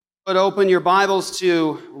But open your Bibles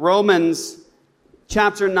to Romans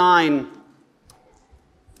chapter 9.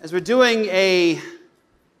 As we're doing a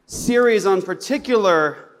series on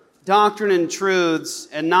particular doctrine and truths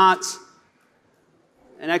and not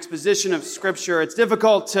an exposition of Scripture, it's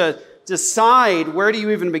difficult to decide where do you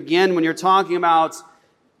even begin when you're talking about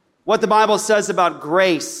what the Bible says about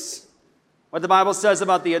grace, what the Bible says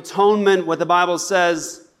about the atonement, what the Bible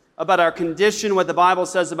says about our condition, what the Bible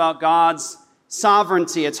says about God's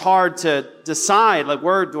sovereignty. It's hard to decide,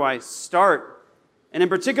 where do I start? And in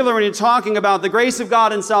particular, when you're talking about the grace of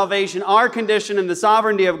God and salvation, our condition and the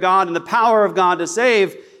sovereignty of God and the power of God to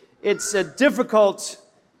save, it's a difficult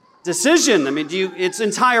decision. It's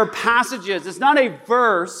entire passages. It's not a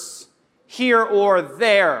verse here or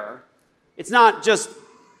there. It's not just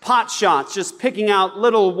pot shots, just picking out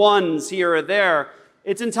little ones here or there.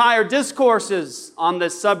 It's entire discourses on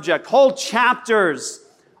this subject, whole chapters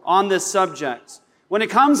on this subject. When it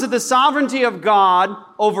comes to the sovereignty of God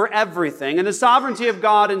over everything and the sovereignty of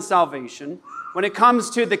God in salvation, when it comes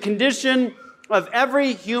to the condition of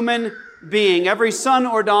every human being, every son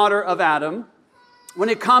or daughter of Adam, when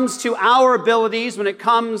it comes to our abilities, when it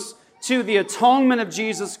comes to the atonement of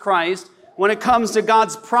Jesus Christ, when it comes to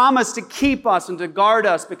God's promise to keep us and to guard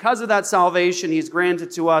us because of that salvation He's granted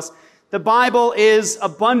to us, the Bible is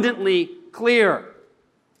abundantly clear.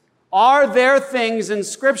 Are there things in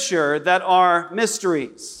Scripture that are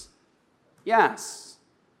mysteries? Yes.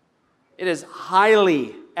 It is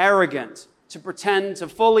highly arrogant to pretend to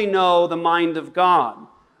fully know the mind of God.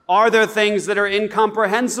 Are there things that are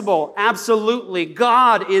incomprehensible? Absolutely.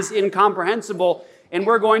 God is incomprehensible, and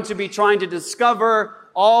we're going to be trying to discover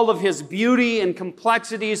all of His beauty and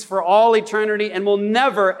complexities for all eternity, and we'll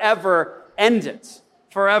never, ever end it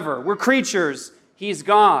forever. We're creatures. He's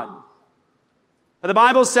God. But the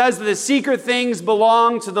Bible says that the secret things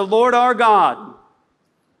belong to the Lord our God.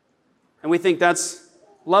 And we think that's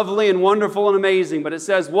lovely and wonderful and amazing. But it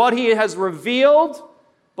says what He has revealed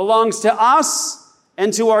belongs to us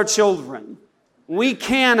and to our children. We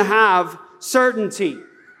can have certainty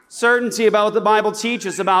about what the Bible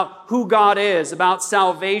teaches, about who God is, about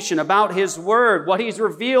salvation, about His Word. What He's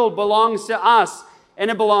revealed belongs to us,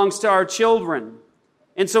 and it belongs to our children.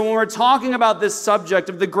 And so when we're talking about this subject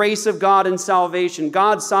of the grace of God and salvation,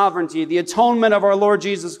 God's sovereignty, the atonement of our Lord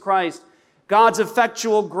Jesus Christ, God's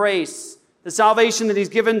effectual grace, the salvation that He's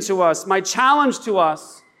given to us, my challenge to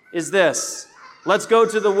us is this. Let's go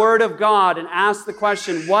to the Word of God and ask the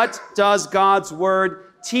question, what does God's Word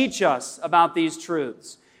teach us about these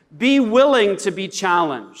truths? Be willing to be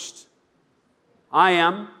challenged. I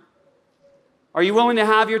am. Are you willing to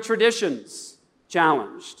have your traditions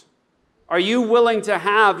challenged? Are you willing to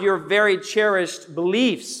have your very cherished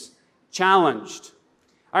beliefs challenged?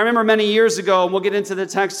 I remember many years ago, and we'll get into the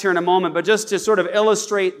text here in a moment, but just to sort of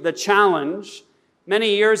illustrate the challenge,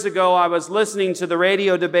 many years ago I was listening to the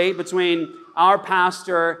radio debate between our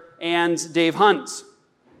pastor and Dave Hunt.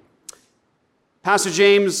 Pastor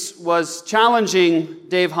James was challenging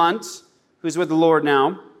Dave Hunt, who's with the Lord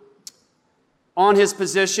now, on his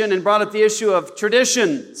position and brought up the issue of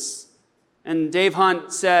traditions. And Dave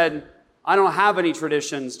Hunt said, I don't have any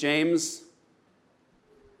traditions, James.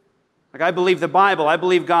 I believe the Bible. I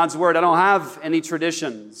believe God's Word. I don't have any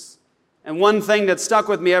traditions. And one thing that stuck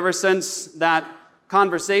with me ever since that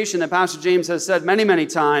conversation that Pastor James has said many, many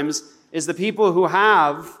times is the people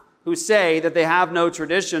who say that they have no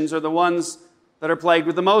traditions are the ones that are plagued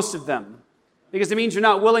with the most of them. Because it means you're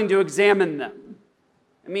not willing to examine them.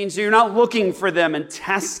 It means you're not looking for them and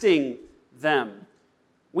testing them.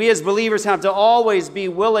 We as believers have to always be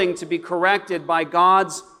willing to be corrected by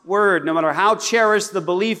God's Word. No matter how cherished the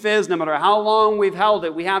belief is, no matter how long we've held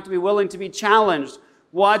it, we have to be willing to be challenged.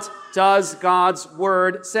 What does God's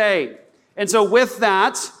Word say? And so with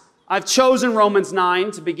that, I've chosen Romans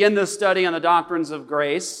 9 to begin this study on the doctrines of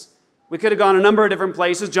grace. We could have gone a number of different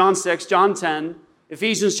places, John 6, John 10,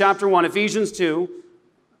 Ephesians chapter 1, Ephesians 2.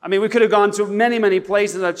 We could have gone to many, many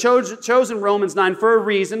places. I've chosen Romans 9 for a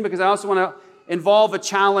reason, because I also want to involve a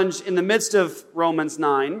challenge in the midst of Romans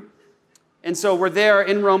 9. And so we're there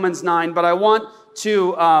in Romans 9, but I want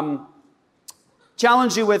to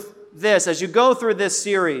challenge you with this. As you go through this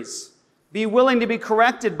series, be willing to be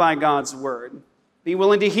corrected by God's Word. Be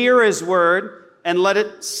willing to hear His Word and let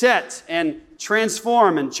it sit and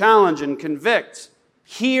transform and challenge and convict.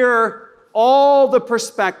 Hear all the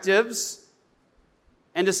perspectives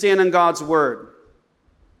and to stand on God's Word.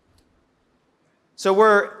 So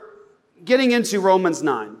we're getting into Romans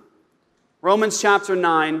 9. Romans chapter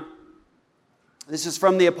 9. This is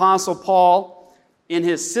from the Apostle Paul in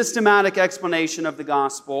his systematic explanation of the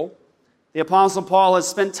gospel. The Apostle Paul has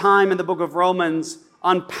spent time in the book of Romans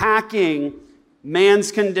unpacking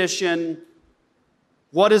man's condition.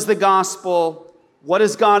 What is the gospel? What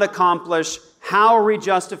does God accomplish? How are we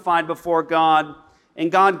justified before God?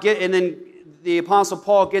 And then the Apostle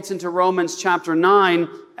Paul gets into Romans chapter 9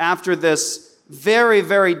 after this very,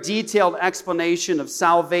 very detailed explanation of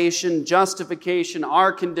salvation, justification,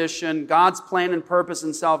 our condition, God's plan and purpose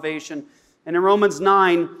in salvation. And in Romans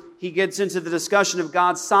 9, he gets into the discussion of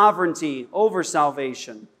God's sovereignty over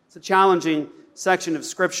salvation. It's a challenging section of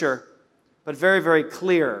Scripture, but very, very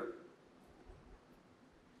clear.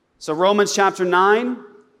 So Romans chapter 9,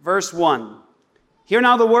 verse 1. Hear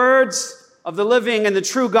now the words of the living and the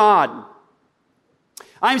true God.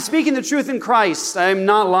 I am speaking the truth in Christ. I am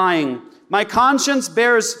not lying. My conscience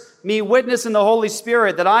bears me witness in the Holy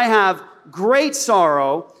Spirit that I have great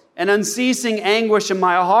sorrow and unceasing anguish in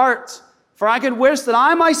my heart. For I could wish that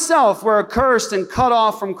I myself were accursed and cut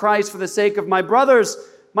off from Christ for the sake of my brothers,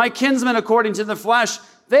 my kinsmen according to the flesh.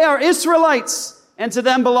 They are Israelites, and to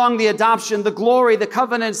them belong the adoption, the glory, the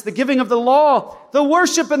covenants, the giving of the law, the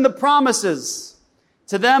worship and the promises.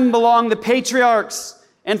 To them belong the patriarchs,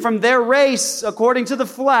 and from their race, according to the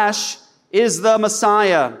flesh, is the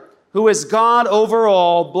Messiah, who is God over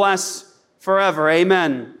all, blessed forever.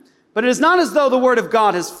 Amen. But it is not as though the word of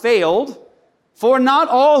God has failed, for not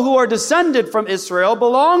all who are descended from Israel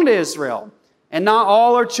belong to Israel, and not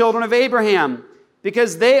all are children of Abraham,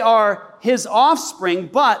 because they are his offspring,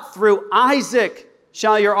 but through Isaac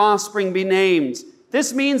shall your offspring be named.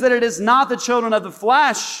 This means that it is not the children of the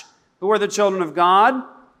flesh who are the children of God,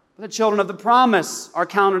 but the children of the promise are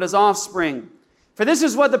counted as offspring. For this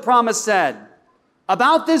is what the promise said,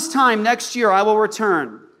 about this time next year I will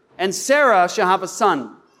return, and Sarah shall have a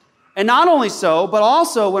son. And not only so, but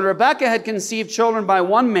also when Rebekah had conceived children by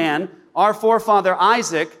one man, our forefather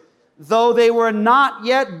Isaac, though they were not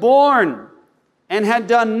yet born and had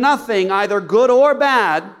done nothing, either good or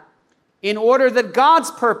bad, in order that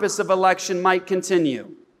God's purpose of election might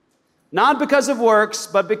continue. Not because of works,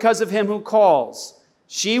 but because of him who calls.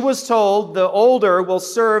 She was told, the older will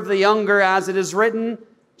serve the younger, as it is written,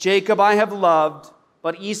 Jacob I have loved,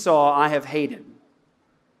 but Esau I have hated.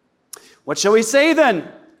 What shall we say then?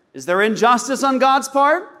 Is there injustice on God's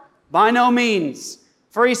part? By no means.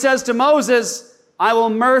 For he says to Moses, I will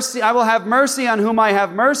have mercy on whom I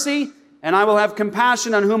have mercy, and I will have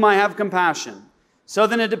compassion on whom I have compassion. So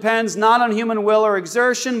then it depends not on human will or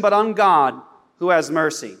exertion, but on God who has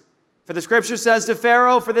mercy. For the scripture says to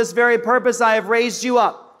Pharaoh, for this very purpose I have raised you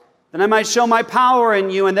up, that I might show my power in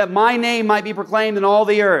you, and that my name might be proclaimed in all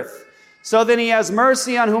the earth. So then he has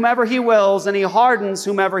mercy on whomever he wills, and he hardens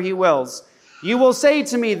whomever he wills. You will say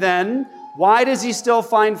to me then, why does he still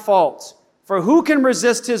find fault? For who can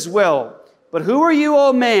resist his will? But who are you,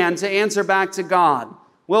 O man, to answer back to God?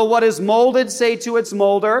 Will what is molded say to its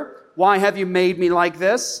molder, why have you made me like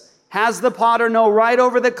this? Has the potter no right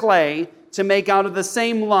over the clay to make out of the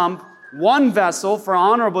same lump one vessel for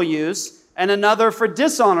honorable use and another for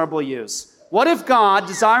dishonorable use? What if God,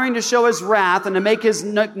 desiring to show his wrath and to make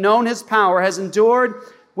known his power, has endured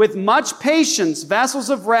with much patience vessels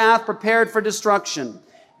of wrath prepared for destruction,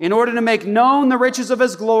 in order to make known the riches of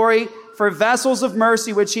his glory for vessels of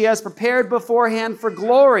mercy, which he has prepared beforehand for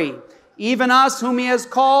glory, even us whom he has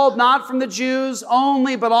called, not from the Jews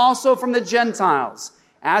only, but also from the Gentiles.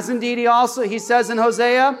 As indeed he says in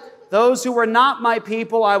Hosea, those who were not my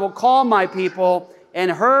people I will call my people,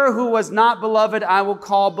 and her who was not beloved I will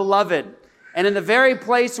call beloved. And in the very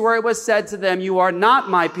place where it was said to them, you are not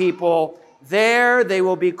my people, there they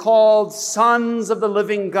will be called sons of the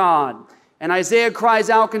living God. And Isaiah cries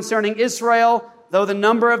out concerning Israel, though the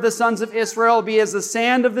number of the sons of Israel be as the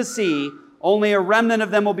sand of the sea, only a remnant of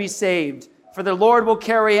them will be saved. For the Lord will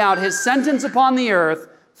carry out his sentence upon the earth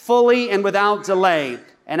fully and without delay.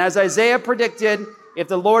 And as Isaiah predicted, if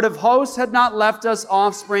the Lord of hosts had not left us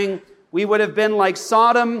offspring, we would have been like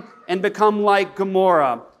Sodom and become like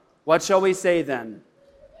Gomorrah. What shall we say then?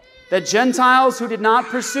 That Gentiles who did not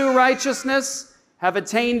pursue righteousness have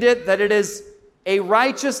attained it, that it is a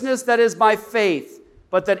righteousness that is by faith,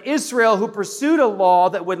 but that Israel, who pursued a law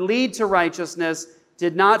that would lead to righteousness,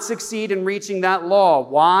 did not succeed in reaching that law.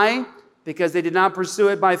 Why? Because they did not pursue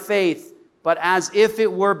it by faith, but as if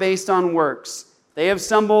it were based on works. They have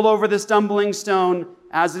stumbled over the stumbling stone,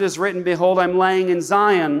 as it is written, behold, I'm laying in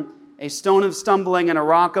Zion a stone of stumbling and a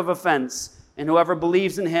rock of offense, and whoever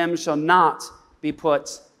believes in him shall not be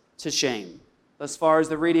put to shame. Thus far as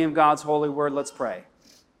the reading of God's holy word, let's pray.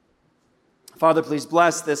 Father, please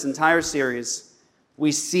bless this entire series.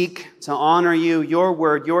 We seek to honor you, your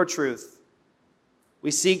word, your truth.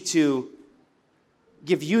 We seek to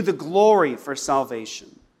give you the glory for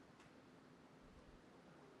salvation.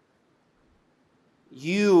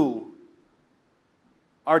 you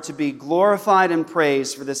are to be glorified and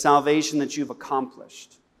praised for the salvation that you've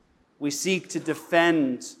accomplished. We seek to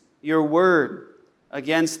defend your word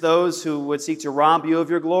against those who would seek to rob you of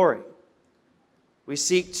your glory. We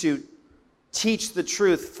seek to teach the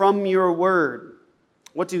truth from your word.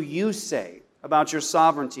 What do you say about your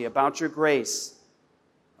sovereignty, about your grace,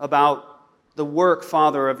 about the work,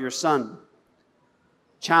 Father, of your Son?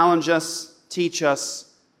 Challenge us, teach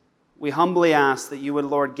us. We humbly ask that you would,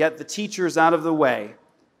 Lord, get the teachers out of the way,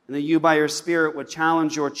 and that you, by your Spirit, would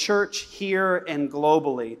challenge your church here and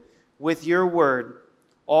globally with your word,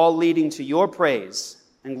 all leading to your praise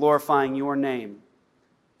and glorifying your name.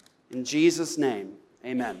 In Jesus' name,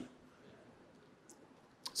 amen.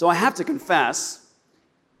 So I have to confess,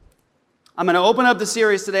 I'm going to open up the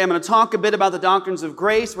series today. I'm going to talk a bit about the doctrines of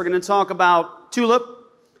grace. We're going to talk about tulip.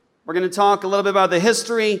 We're going to talk a little bit about the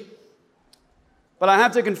history. But I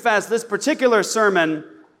have to confess, this particular sermon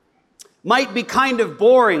might be kind of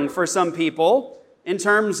boring for some people in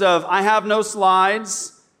terms of I have no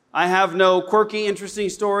slides, I have no quirky, interesting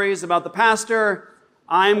stories about the pastor.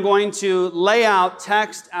 I'm going to lay out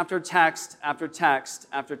text after text after text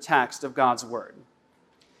after text of God's word.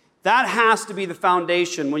 That has to be the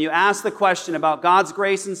foundation when you ask the question about God's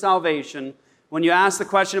grace and salvation, when you ask the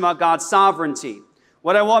question about God's sovereignty.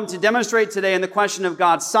 What I want to demonstrate today in the question of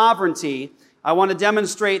God's sovereignty, I want to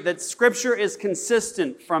demonstrate that Scripture is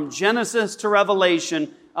consistent from Genesis to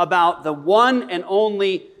Revelation about the one and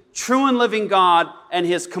only true and living God and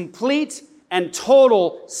His complete and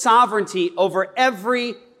total sovereignty over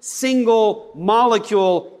every single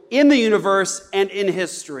molecule in the universe and in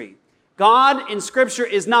history. God in Scripture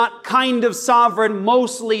is not kind of sovereign,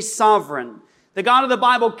 mostly sovereign. The God of the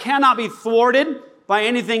Bible cannot be thwarted by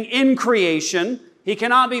anything in creation. He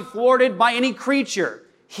cannot be thwarted by any creature.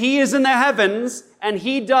 He is in the heavens, and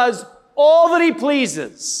He does all that He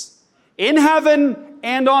pleases in heaven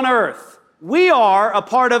and on earth. We are a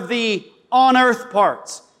part of the on-earth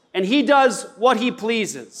part, and He does what He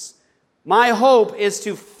pleases. My hope is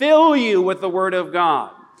to fill you with the Word of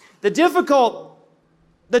God.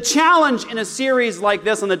 The challenge in a series like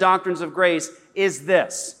this on the Doctrines of Grace is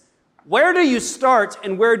this. Where do you start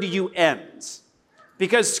and where do you end?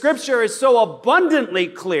 Because Scripture is so abundantly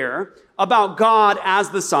clear about God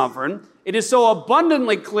as the sovereign. It is so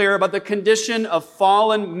abundantly clear about the condition of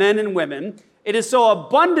fallen men and women. It is so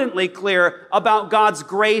abundantly clear about God's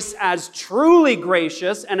grace as truly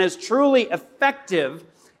gracious and as truly effective.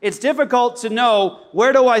 It's difficult to know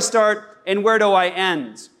where do I start and where do I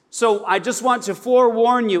end. So I just want to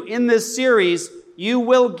forewarn you, in this series, you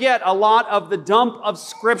will get a lot of the dump of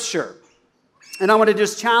Scripture. And I want to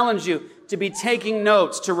just challenge you to be taking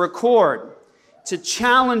notes, to record, to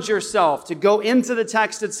challenge yourself, to go into the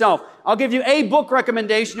text itself. I'll give you a book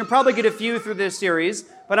recommendation. You'll probably get a few through this series,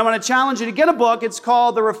 but I want to challenge you to get a book. It's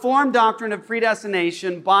called The Reformed Doctrine of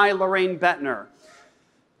Predestination by Lorraine Bettner.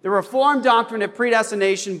 The Reformed Doctrine of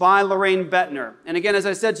Predestination by Lorraine Bettner. And again, as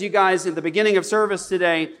I said to you guys at the beginning of service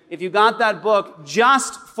today, if you got that book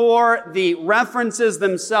just for the references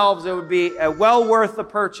themselves, it would be well worth the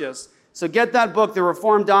purchase. So get that book, The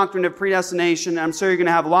Reformed Doctrine of Predestination. I'm sure you're going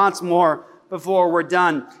to have lots more before we're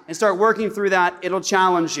done. And start working through that. It'll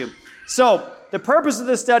challenge you. So the purpose of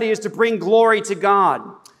this study is to bring glory to God.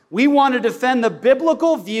 We want to defend the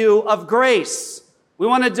biblical view of grace. We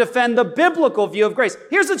want to defend the biblical view of grace.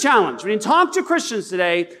 Here's the challenge. When you talk to Christians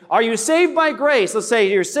today, are you saved by grace? Let's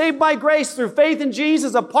say you're saved by grace through faith in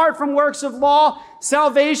Jesus apart from works of law.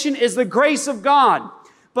 Salvation is the grace of God.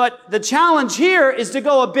 But the challenge here is to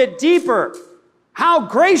go a bit deeper. How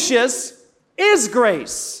gracious is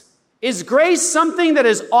grace? Is grace something that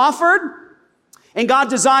is offered and God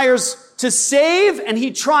desires to save and He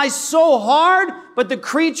tries so hard, but the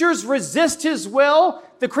creatures resist His will?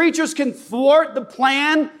 The creatures can thwart the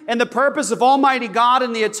plan and the purpose of Almighty God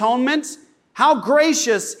in the atonement. How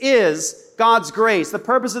gracious is God's grace? The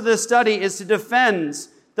purpose of this study is to defend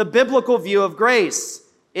the biblical view of grace.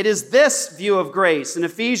 It is this view of grace. In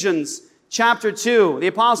Ephesians chapter 2, the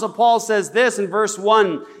Apostle Paul says this in verse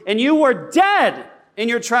 1, "And you were dead in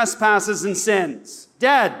your trespasses and sins,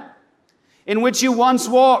 dead, in which you once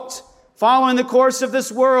walked, following the course of this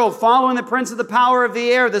world, following the prince of the power of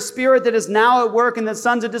the air, the spirit that is now at work in the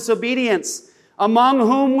sons of disobedience, among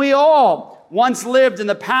whom we all once lived in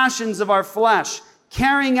the passions of our flesh,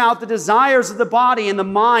 carrying out the desires of the body and the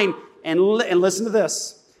mind," and listen to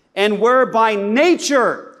this, "and were by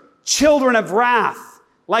nature children of wrath,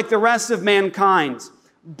 like the rest of mankind.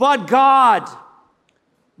 But God,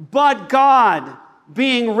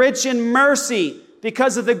 being rich in mercy,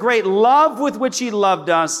 because of the great love with which He loved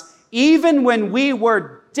us, even when we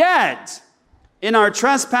were dead in our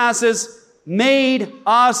trespasses, made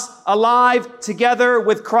us alive together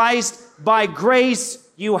with Christ. By grace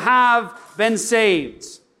you have been saved.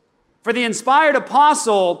 For the inspired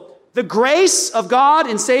apostle, the grace of God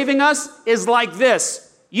in saving us is like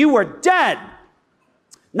this. You were dead,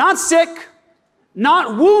 not sick,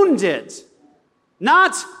 not wounded,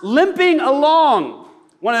 not limping along.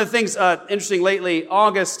 One of the things interesting lately,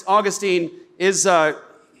 Augustine is,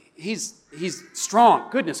 he's strong.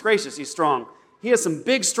 Goodness gracious, he's strong. He has some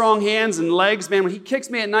big, strong hands and legs. Man, when he kicks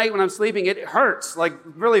me at night when I'm sleeping, it hurts, like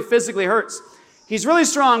really physically hurts. He's really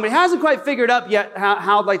strong, but he hasn't quite figured out yet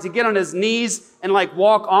how like to get on his knees and like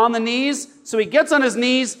walk on the knees. So he gets on his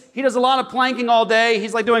knees. He does a lot of planking all day.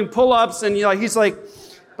 He's like doing pull-ups and he's like,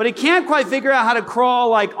 but he can't quite figure out how to crawl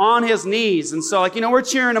like on his knees. And so like, we're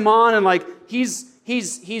cheering him on and like he's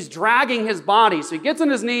dragging his body. So he gets on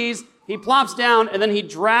his knees, he plops down, and then he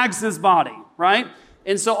drags his body, right?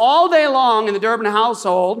 And so all day long in the Durbin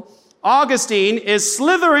household, Augustine is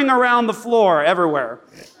slithering around the floor everywhere.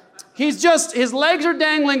 His legs are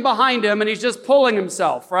dangling behind him and he's just pulling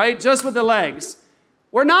himself, right? Just with the legs.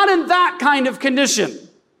 We're not in that kind of condition,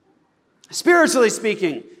 spiritually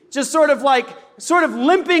speaking. Just sort of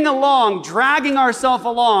limping along, dragging ourselves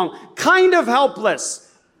along, kind of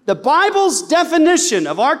helpless. The Bible's definition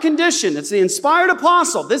of our condition, it's the inspired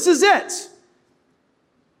apostle. This is it.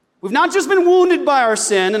 We've not just been wounded by our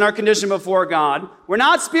sin and our condition before God. We're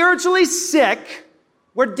not spiritually sick.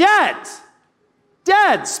 We're dead.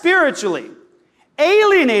 Dead spiritually.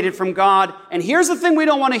 Alienated from God. And here's the thing we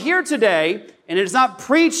don't want to hear today, and it is not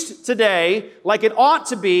preached today like it ought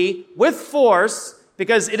to be with force,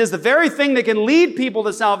 because it is the very thing that can lead people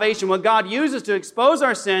to salvation. What God uses to expose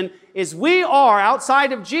our sin is we are,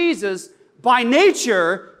 outside of Jesus, by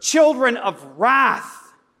nature, children of wrath.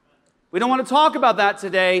 We don't want to talk about that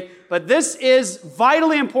today, but this is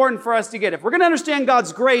vitally important for us to get. If we're going to understand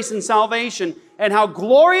God's grace and salvation and how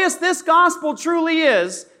glorious this gospel truly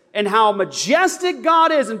is and how majestic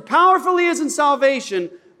God is and powerful He is in salvation,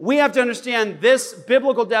 we have to understand this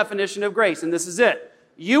biblical definition of grace, and this is it.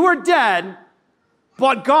 You were dead,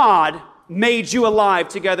 but God made you alive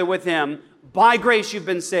together with Him. By grace you've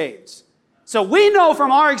been saved. So we know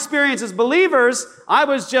from our experience as believers, I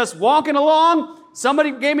was just walking along,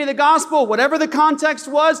 somebody gave me the gospel, whatever the context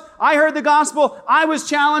was, I heard the gospel, I was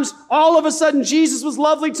challenged, all of a sudden Jesus was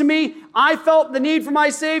lovely to me, I felt the need for my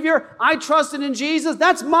Savior, I trusted in Jesus.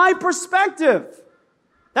 That's my perspective.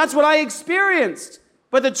 That's what I experienced.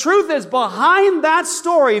 But the truth is, behind that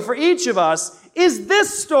story for each of us is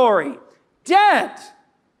this story. Dead,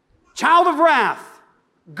 child of wrath,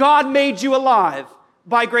 God made you alive.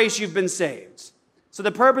 By grace you've been saved. So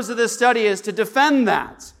the purpose of this study is to defend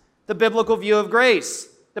that. The biblical view of grace.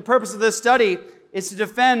 The purpose of this study is to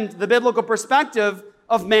defend the biblical perspective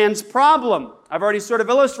of man's problem. I've already sort of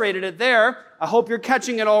illustrated it there. I hope you're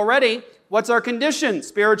catching it already. What's our condition?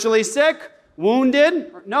 Spiritually sick?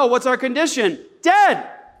 Wounded? No, what's our condition? Dead.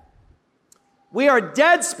 We are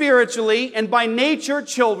dead spiritually and by nature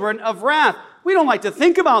children of wrath. We don't like to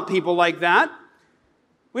think about people like that.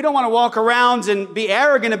 We don't want to walk around and be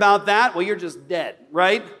arrogant about that. Well, you're just dead,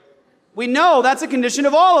 right? We know that's a condition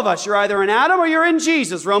of all of us. You're either in Adam or you're in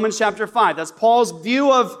Jesus, Romans chapter 5. That's Paul's view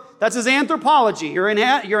that's his anthropology. You're in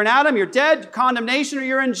Adam, you're dead, condemnation, or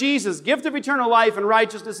you're in Jesus, gift of eternal life and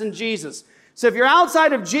righteousness in Jesus. So if you're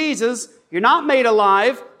outside of Jesus, you're not made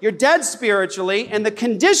alive, you're dead spiritually, and the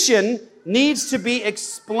condition needs to be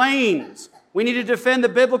explained. We need to defend the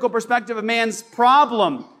biblical perspective of man's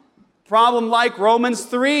problem. Problem like Romans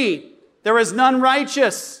 3. There is none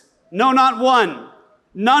righteous, no, not one.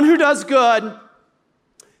 None who does good,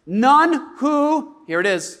 none who, here it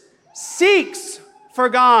is, seeks for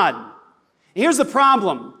God. Here's the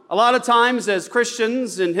problem. A lot of times as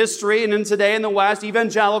Christians in history and in today in the West,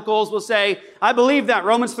 evangelicals will say, I believe that,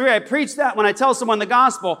 Romans 3, I preach that when I tell someone the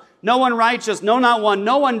gospel. No one righteous, no, not one,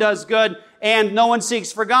 no one does good, and no one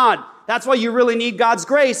seeks for God. That's why you really need God's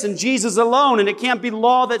grace and Jesus alone, and it can't be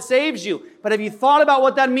law that saves you. But have you thought about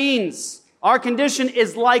what that means? Our condition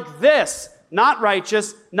is like this. Not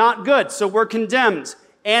righteous, not good. So we're condemned.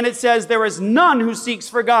 And it says there is none who seeks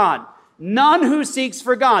for God. None who seeks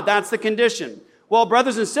for God. That's the condition. Well,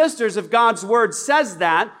 brothers and sisters, if God's word says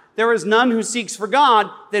that, there is none who seeks for God,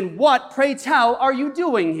 then what, pray tell, are you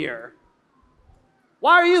doing here?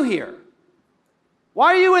 Why are you here? Why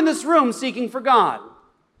are you in this room seeking for God?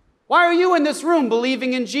 Why are you in this room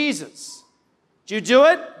believing in Jesus? Did you do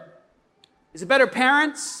it? Is it better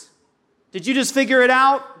parents? Did you just figure it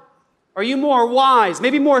out? Are you more wise,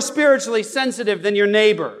 maybe more spiritually sensitive than your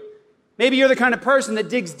neighbor? Maybe you're the kind of person that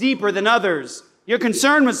digs deeper than others. You're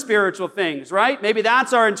concerned with spiritual things, right? Maybe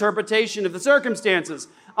that's our interpretation of the circumstances.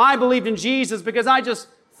 I believed in Jesus because I just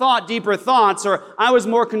thought deeper thoughts, or I was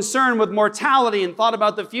more concerned with mortality and thought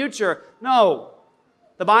about the future. No.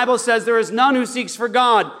 The Bible says there is none who seeks for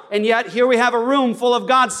God, and yet here we have a room full of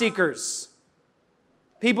God seekers.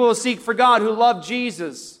 People who seek for God, who love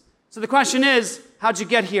Jesus. So the question is, how'd you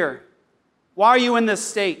get here? Why are you in this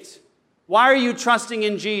state? Why are you trusting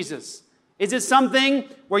in Jesus? Is it something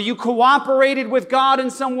where you cooperated with God in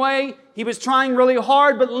some way? He was trying really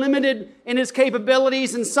hard but limited in his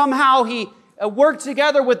capabilities, and somehow he worked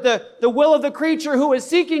together with the will of the creature who is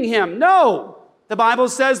seeking him? No! The Bible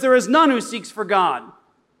says there is none who seeks for God.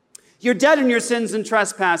 You're dead in your sins and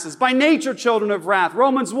trespasses, by nature children of wrath.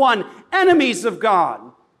 Romans 1, enemies of God.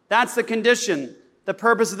 That's the condition. The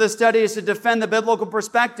purpose of this study is to defend the biblical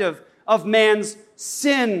perspective of man's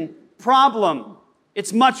sin problem.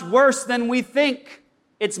 It's much worse than we think.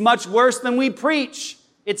 It's much worse than we preach.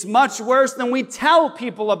 It's much worse than we tell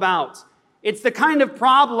people about. It's the kind of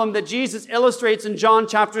problem that Jesus illustrates in John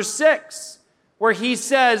chapter 6, where he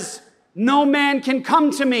says, no man can come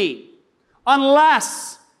to me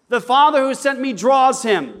unless the Father who sent me draws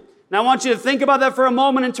him. Now I want you to think about that for a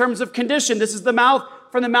moment in terms of condition. This is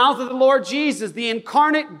from the mouth of the Lord Jesus, the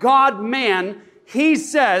incarnate God-man. He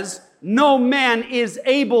says, no man is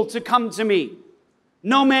able to come to me.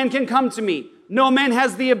 No man can come to me. No man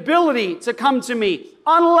has the ability to come to me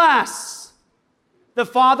unless the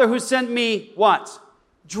Father who sent me, what?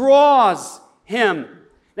 Draws him.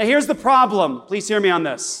 Now here's the problem. Please hear me on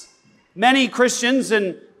this. Many Christians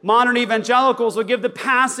and modern evangelicals will give the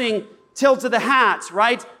passing tilt of the hat,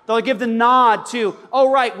 right? They'll give the nod to,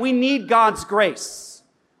 oh, right, we need God's grace.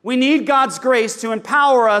 We need God's grace to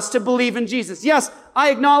empower us to believe in Jesus. Yes, I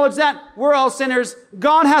acknowledge that. We're all sinners.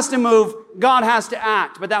 God has to move. God has to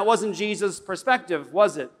act. But that wasn't Jesus' perspective,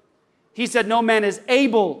 was it? He said, no man is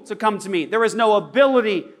able to come to me. There is no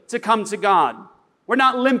ability to come to God. We're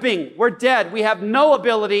not limping. We're dead. We have no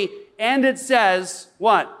ability. And it says,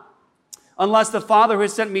 what? Unless the Father who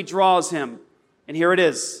sent me draws him. And here it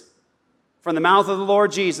is. From the mouth of the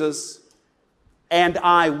Lord Jesus, and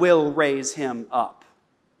I will raise him up.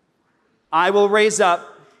 I will raise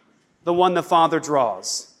up the one the Father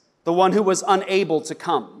draws, the one who was unable to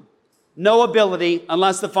come. No ability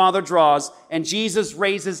unless the Father draws, and Jesus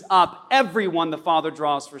raises up everyone the Father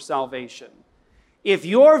draws for salvation. If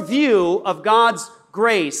your view of God's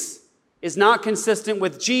grace is not consistent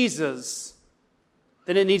with Jesus,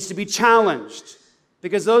 then it needs to be challenged,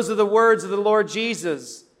 because those are the words of the Lord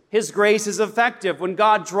Jesus. His grace is effective. When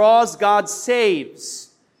God draws, God saves.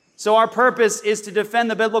 So our purpose is to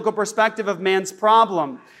defend the biblical perspective of man's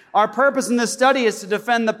problem. Our purpose in this study is to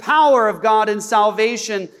defend the power of God in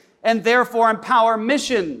salvation and therefore empower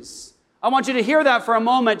missions. I want you to hear that for a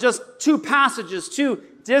moment. Just two passages, two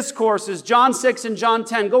discourses, John 6 and John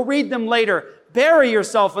 10. Go read them later. Bury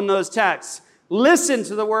yourself in those texts. Listen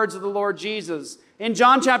to the words of the Lord Jesus. In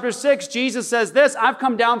John chapter 6, Jesus says this, I've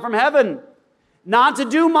come down from heaven, not to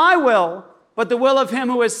do my will, but the will of him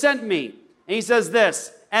who has sent me. And he says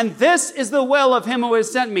this, and this is the will of him who has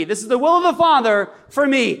sent me. This is the will of the Father for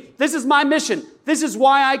me. This is my mission. This is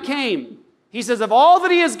why I came. He says, of all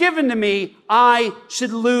that he has given to me, I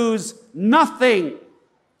should lose nothing.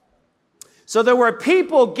 So there were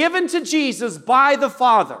people given to Jesus by the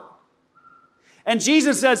Father. And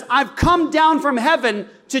Jesus says, I've come down from heaven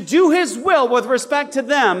to do his will with respect to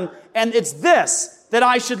them, and it's this, that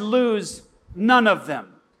I should lose none of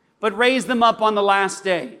them, but raise them up on the last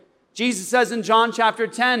day. Jesus says in John chapter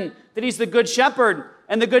 10 that he's the good shepherd,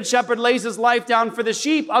 and the good shepherd lays his life down for the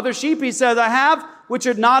sheep. Other sheep, he says, I have, which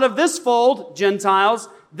are not of this fold, Gentiles,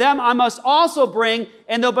 them I must also bring,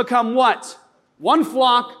 and they'll become what? One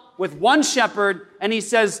flock with one shepherd, and he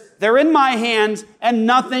says, they're in my hand, and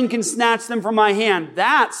nothing can snatch them from my hand.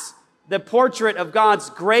 That's the portrait of God's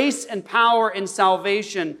grace and power in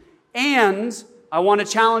salvation. And I want to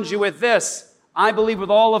challenge you with this. I believe with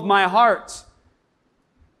all of my heart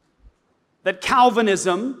that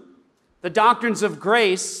Calvinism, the doctrines of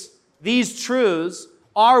grace, these truths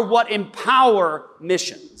are what empower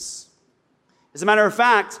missions. As a matter of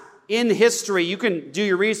fact, in history, you can do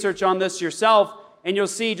your research on this yourself, and you'll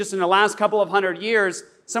see just in the last couple of 100 years,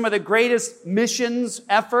 some of the greatest missions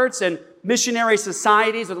efforts and missionary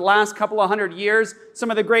societies of the last couple of 100 years, some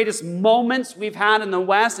of the greatest moments we've had in the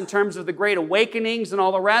West in terms of the great awakenings and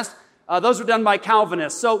all the rest, those were done by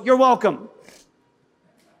Calvinists. So you're welcome.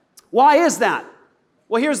 Why is that?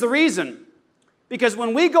 Well, here's the reason. Because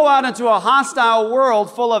when we go out into a hostile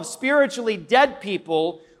world full of spiritually dead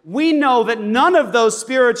people, we know that none of those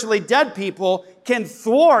spiritually dead people can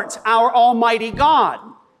thwart our Almighty God.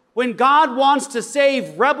 When God wants to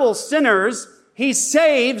save rebel sinners, he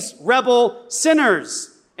saves rebel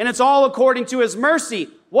sinners. And it's all according to his mercy.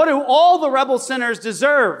 What do all the rebel sinners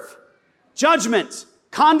deserve? Judgment,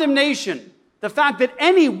 condemnation. The fact that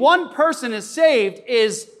any one person is saved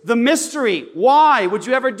is the mystery. Why would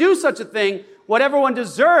you ever do such a thing? What everyone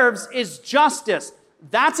deserves is justice.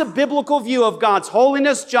 That's a biblical view of God's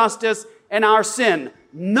holiness, justice, and our sin.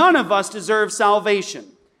 None of us deserve salvation.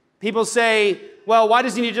 People say, well, why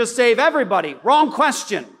doesn't he just save everybody? Wrong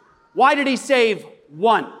question. Why did he save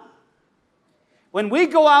one? When we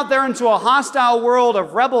go out there into a hostile world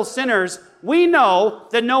of rebel sinners, we know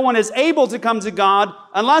that no one is able to come to God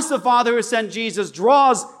unless the Father who sent Jesus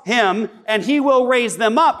draws him, and he will raise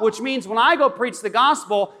them up, which means when I go preach the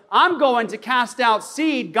gospel, I'm going to cast out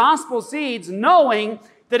gospel seeds, knowing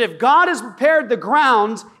that if God has prepared the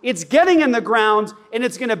ground, it's getting in the ground and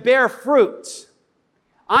it's going to bear fruit.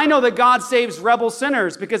 I know that God saves rebel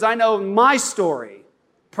sinners because I know my story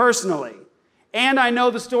personally, and I know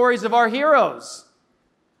the stories of our heroes.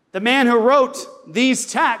 The man who wrote these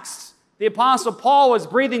texts, the Apostle Paul, was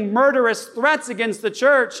breathing murderous threats against the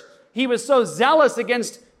church. He was so zealous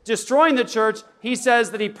against destroying the church, he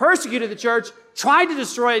says that he persecuted the church, tried to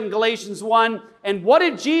destroy it in Galatians 1. And what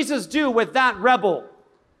did Jesus do with that rebel?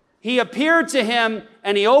 He appeared to him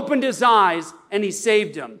and he opened his eyes and he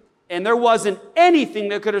saved him. And there wasn't anything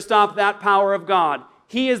that could have stopped that power of God.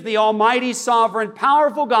 He is the almighty, sovereign,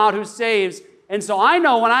 powerful God who saves. And so I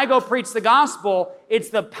know when I go preach the gospel, it's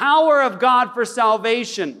the power of God for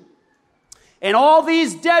salvation. And all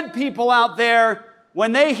these dead people out there,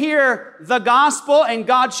 when they hear the gospel and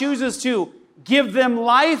God chooses to give them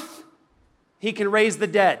life, he can raise the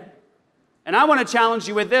dead. And I want to challenge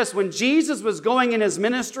you with this. When Jesus was going in his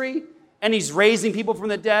ministry and he's raising people from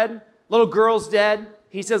the dead, little girl's dead,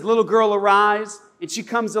 he says, little girl, arise, and she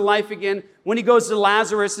comes to life again. When he goes to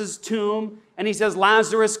Lazarus' tomb and he says,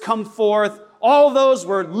 Lazarus, come forth, all those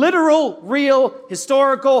were literal, real,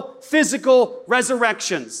 historical, physical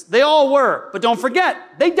resurrections. They all were. But don't forget,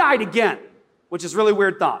 they died again, which is a really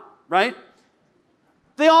weird thought, right?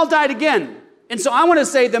 They all died again. And so I want to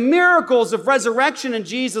say the miracles of resurrection in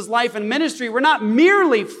Jesus' life and ministry were not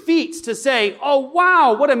merely feats to say, oh,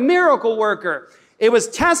 wow, what a miracle worker. It was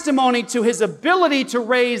testimony to his ability to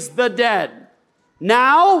raise the dead.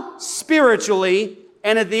 Now, spiritually,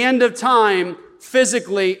 and at the end of time,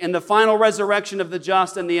 physically, in the final resurrection of the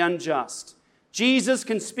just and the unjust. Jesus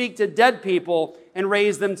can speak to dead people and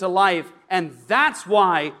raise them to life. And that's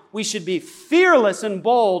why we should be fearless and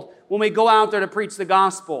bold when we go out there to preach the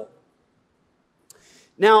gospel.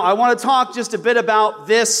 Now, I want to talk just a bit about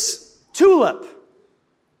this tulip.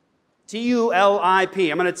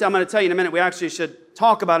 T-U-L-I-P. I'm going to tell you in a minute, we actually should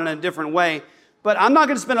talk about it in a different way. But I'm not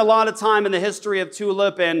going to spend a lot of time in the history of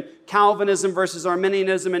tulip and Calvinism versus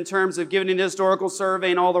Arminianism in terms of giving an historical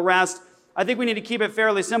survey and all the rest. I think we need to keep it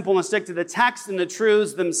fairly simple and stick to the text and the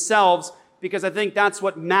truths themselves, because I think that's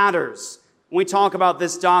what matters when we talk about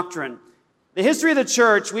this doctrine. The history of the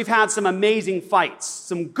church, we've had some amazing fights,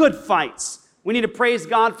 some good fights. We need to praise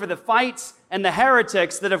God for the fights and the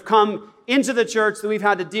heretics that have come into the church that we've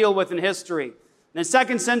had to deal with in history. In the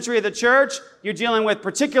second century of the church, you're dealing with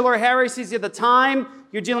particular heresies at the time.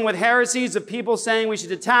 You're dealing with heresies of people saying we should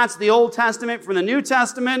detach the Old Testament from the New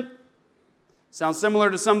Testament. Sounds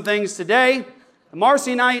similar to some things today. The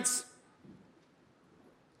Marcionites.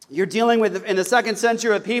 You're dealing with, in the second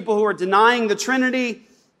century, with people who are denying the Trinity.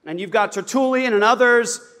 And you've got Tertullian and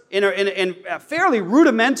others in a fairly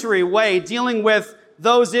rudimentary way dealing with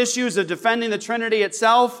those issues of defending the Trinity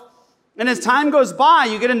itself. And as time goes by,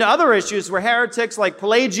 you get into other issues where heretics like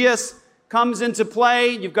Pelagius comes into play.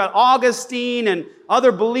 You've got Augustine and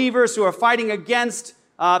other believers who are fighting against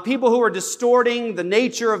people who are distorting the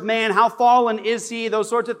nature of man. How fallen is he? Those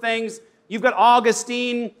sorts of things. You've got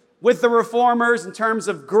Augustine with the reformers in terms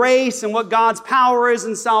of grace and what God's power is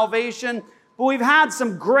in salvation. But we've had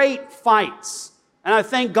some great fights. And I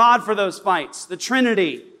thank God for those fights. The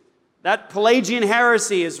Trinity, that Pelagian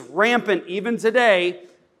heresy is rampant even today.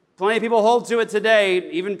 Plenty of people hold to it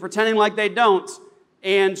today, even pretending like they don't.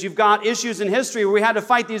 And you've got issues in history where we had to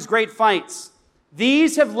fight these great fights.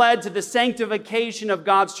 These have led to the sanctification of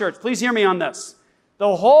God's church. Please hear me on this.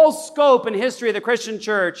 The whole scope and history of the Christian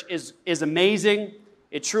church is amazing.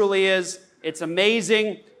 It truly is. It's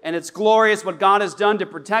amazing and it's glorious what God has done to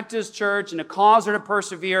protect his church and to cause her to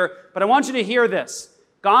persevere. But I want you to hear this.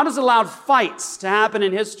 God has allowed fights to happen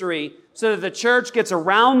in history so that the church gets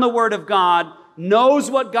around the Word of God, knows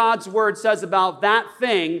what God's Word says about that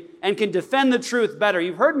thing, and can defend the truth better.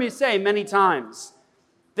 You've heard me say many times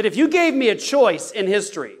that if you gave me a choice in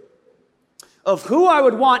history, of who I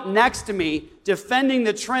would want next to me defending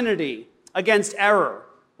the Trinity against error.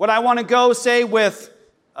 Would I want to go, say, with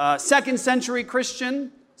a second century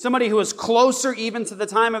Christian, somebody who is closer even to the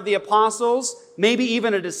time of the apostles, maybe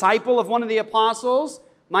even a disciple of one of the apostles?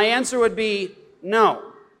 My answer would be no.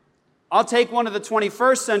 I'll take one of the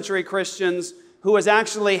 21st century Christians who has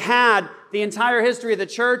actually had the entire history of the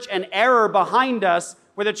church and error behind us,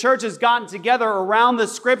 where the church has gotten together around the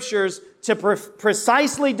scriptures to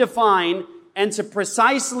precisely define and to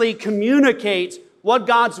precisely communicate what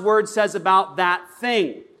God's word says about that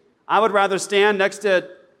thing. I would rather stand next to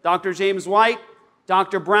Dr. James White,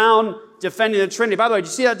 Dr. Brown, defending the Trinity. By the way, did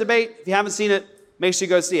you see that debate? If you haven't seen it, make sure you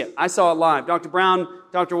go see it. I saw it live. Dr. Brown,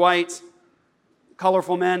 Dr. White,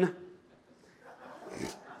 colorful men.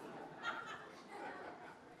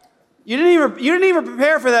 You didn't even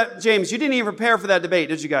prepare for that, James. You didn't even prepare for that debate,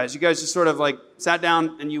 did you guys? You guys just sort of like sat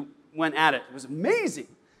down and you went at it. It was amazing.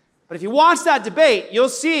 But if you watch that debate, you'll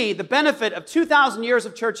see the benefit of 2,000 years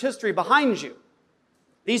of church history behind you.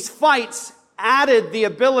 These fights added the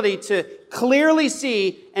ability to clearly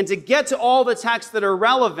see and to get to all the texts that are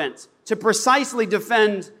relevant, to precisely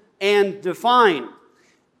defend and define.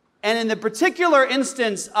 And in the particular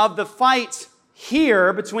instance of the fight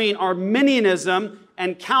here between Arminianism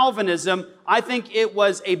and Calvinism, I think it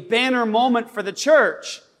was a banner moment for the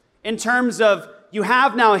church in terms of you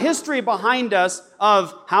have now a history behind us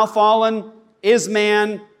of how fallen is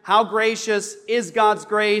man, how gracious is God's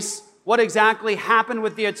grace, what exactly happened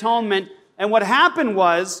with the atonement. And what happened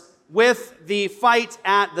was, with the fight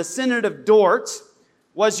at the Synod of Dort,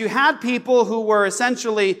 was you had people who were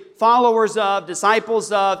essentially followers of,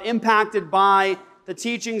 disciples of, impacted by the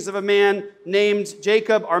teachings of a man named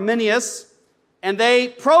Jacob Arminius, and they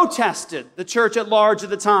protested the church at large at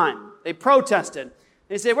the time. They protested.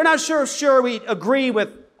 They said, we're not sure we agree with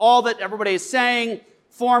all that everybody is saying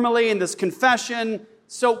formally in this confession,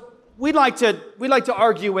 so we'd like to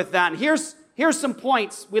argue with that. And here's some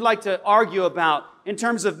points we'd like to argue about in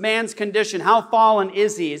terms of man's condition. How fallen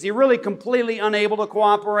is he? Is he really completely unable to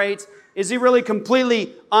cooperate? Is he really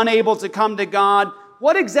completely unable to come to God?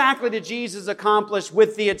 What exactly did Jesus accomplish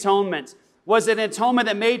with the atonement? Was it an atonement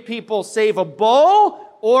that made people save a bull,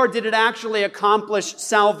 or did it actually accomplish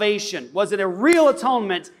salvation? Was it a real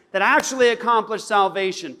atonement that actually accomplished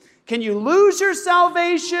salvation? Can you lose your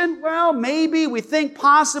salvation? Well, maybe. We think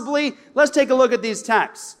possibly. Let's take a look at these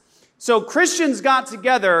texts. So Christians got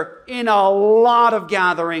together in a lot of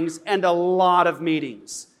gatherings and a lot of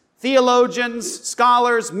meetings. Theologians,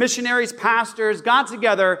 scholars, missionaries, pastors got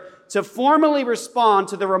together to formally respond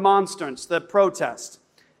to the remonstrance, the protest.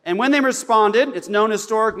 And when they responded, it's known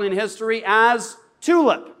historically in history as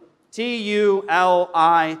TULIP, T-U-L-I-P.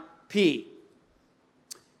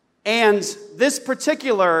 And this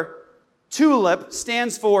particular TULIP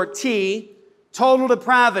stands for T, total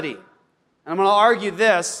depravity. And I'm going to argue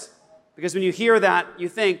this, because when you hear that, you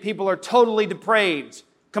think people are totally depraved,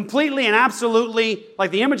 completely and absolutely,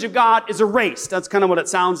 like the image of God is erased. That's kind of what it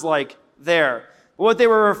sounds like there. But what they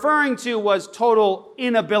were referring to was total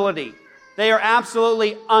inability. They are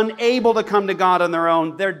absolutely unable to come to God on their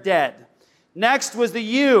own. They're dead. Next was the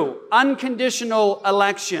U, unconditional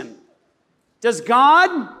election. Does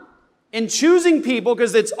God, in choosing people,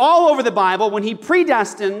 because it's all over the Bible, when he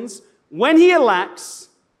predestines, when he elects,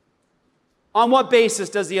 on what basis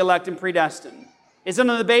does he elect and predestine? Is it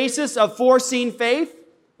on the basis of foreseen faith?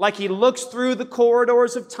 Like he looks through the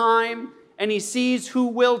corridors of time and he sees who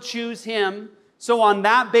will choose him. So on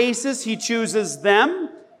that basis, he chooses them.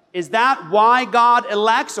 Is that why God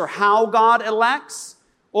elects, or how God elects?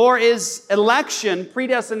 Or is election,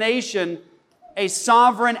 predestination, a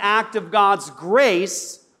sovereign act of God's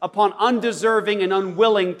grace upon undeserving and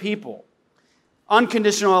unwilling people?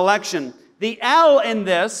 Unconditional election. The L in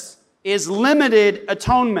this is limited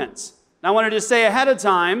atonement. Now, I wanted to say ahead of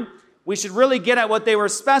time, we should really get at what they were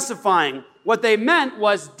specifying. What they meant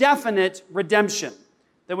was definite redemption.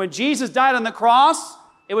 That when Jesus died on the cross,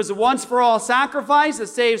 it was a once-for-all sacrifice that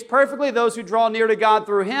saves perfectly those who draw near to God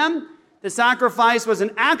through him. The sacrifice was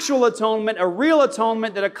an actual atonement, a real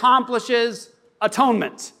atonement that accomplishes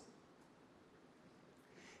atonement.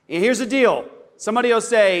 And here's the deal. Somebody will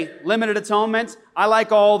say, limited atonement. I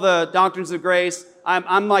like all the doctrines of grace.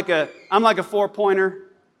 I'm like a four-pointer.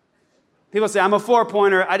 People say, I'm a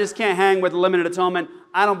four-pointer. I just can't hang with limited atonement.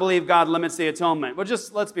 I don't believe God limits the atonement. Well,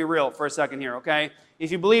 just let's be real for a second here, okay?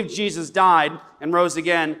 If you believe Jesus died and rose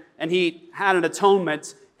again and he had an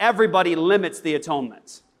atonement, everybody limits the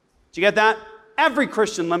atonement. Do you get that? Every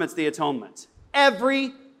Christian limits the atonement.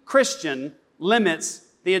 Every Christian limits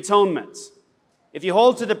the atonement. If you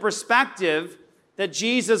hold to the perspective that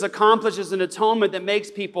Jesus accomplishes an atonement that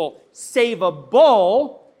makes people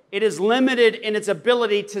savable. It is limited in its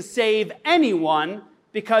ability to save anyone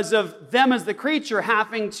because of them as the creature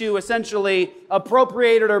having to essentially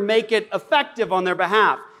appropriate it or make it effective on their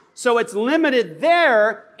behalf. So it's limited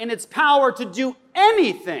there in its power to do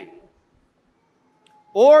anything.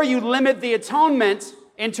 Or you limit the atonement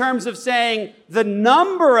in terms of saying the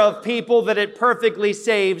number of people that it perfectly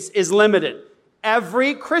saves is limited.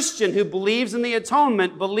 Every Christian who believes in the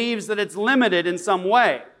atonement believes that it's limited in some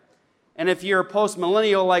way. And if you're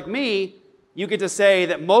post-millennial like me, you get to say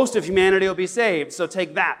that most of humanity will be saved. So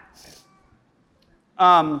take that.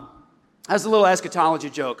 That's a little eschatology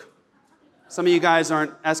joke. Some of you guys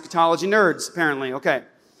aren't eschatology nerds, apparently. Okay.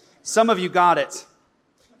 Some of you got it.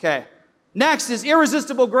 Okay. Next is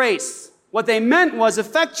irresistible grace. What they meant was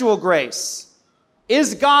effectual grace.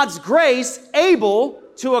 Is God's grace able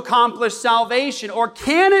to accomplish salvation, or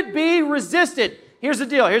can it be resisted? Here's the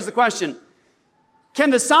deal. Here's the question.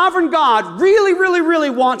 Can the sovereign God really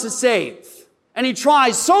want to save? And he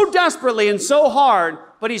tries so desperately and so hard,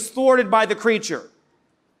 but he's thwarted by the creature.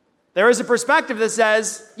 There is a perspective that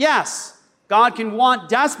says, yes, God can want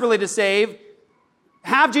desperately to save,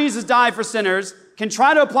 have Jesus die for sinners, can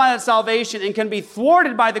try to apply that salvation, and can be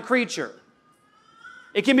thwarted by the creature.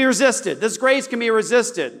 It can be resisted. This grace can be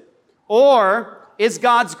resisted. Or is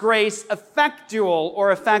God's grace effectual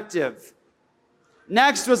or effective?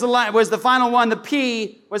 Next was the final one. The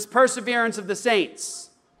P was perseverance of the saints.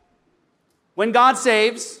 When God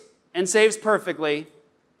saves, and saves perfectly,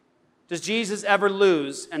 does Jesus ever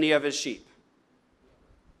lose any of his sheep?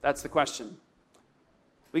 That's the question.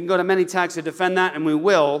 We can go to many texts to defend that, and we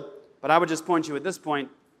will, but I would just point you at this point,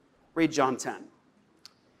 read John 10.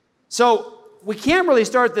 So we can't really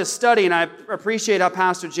start this study, and I appreciate how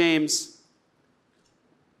Pastor James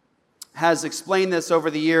has explained this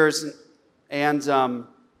over the years, and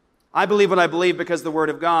I believe what I believe because of the Word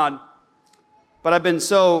of God. But I've been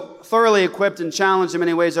so thoroughly equipped and challenged in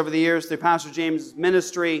many ways over the years through Pastor James'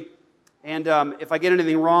 ministry. And if I get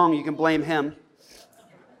anything wrong, you can blame him.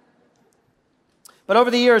 But over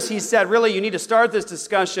the years, he said, really, you need to start this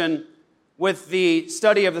discussion with the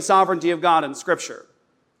study of the sovereignty of God in Scripture.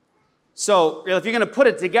 So if you're going to put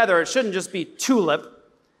it together, it shouldn't just be tulip.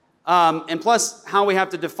 And plus, how we have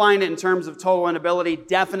to define it in terms of total inability,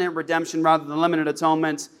 definite redemption rather than limited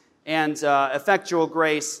atonement, and effectual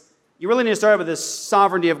grace. You really need to start with this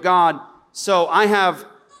sovereignty of God. So I have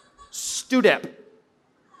STUDEP.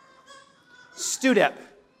 STUDEP.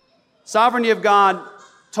 Sovereignty of God,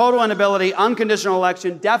 total inability, unconditional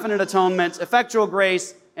election, definite atonement, effectual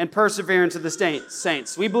grace, and perseverance of the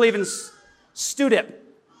saints. We believe in STUDEP.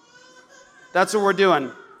 That's what we're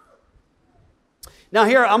doing. Now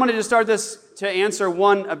here, I'm going to just start this to answer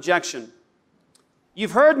one objection.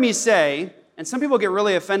 You've heard me say, and some people get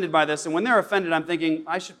really offended by this, and when they're offended, I'm thinking,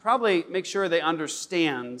 I should probably make sure they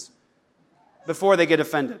understand before they get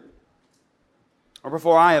offended, or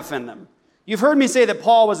before I offend them. You've heard me say that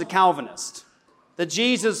Paul was a Calvinist, that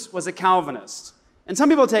Jesus was a Calvinist, and some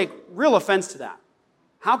people take real offense to that.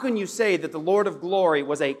 How can you say that the Lord of glory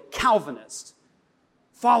was a Calvinist,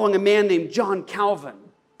 following a man named John Calvin?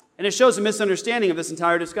 And it shows a misunderstanding of this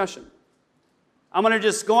entire discussion. I'm going to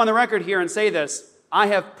just go on the record here and say this. I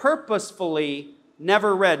have purposefully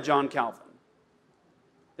never read John Calvin.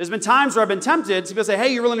 There's been times where I've been tempted. People say,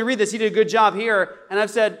 hey, you're willing to read this? He did a good job here. And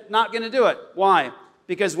I've said, not going to do it. Why?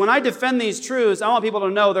 Because when I defend these truths, I want people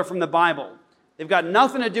to know they're from the Bible. They've got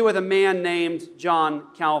nothing to do with a man named John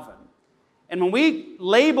Calvin. And when we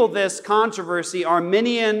label this controversy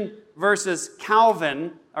Arminian versus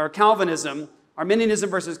Calvin, or Calvinism, Arminianism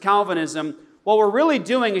versus Calvinism, what we're really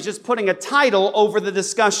doing is just putting a title over the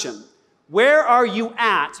discussion. Where are you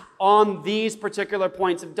at on these particular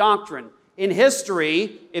points of doctrine? In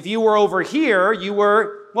history, if you were over here,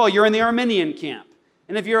 you're in the Arminian camp.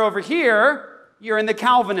 And if you're over here, you're in the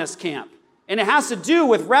Calvinist camp. And it has to do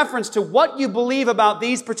with reference to what you believe about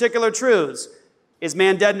these particular truths. Is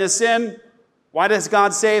man dead in his sin? Why does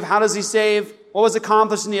God save? How does he save? What was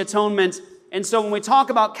accomplished in the atonement? And so when we talk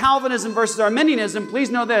about Calvinism versus Arminianism, please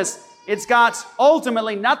know this. It's got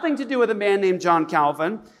ultimately nothing to do with a man named John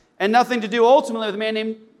Calvin, and nothing to do ultimately with a man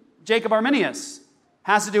named Jacob Arminius. It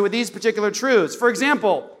has to do with these particular truths. For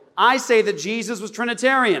example, I say that Jesus was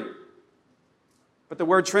Trinitarian, but the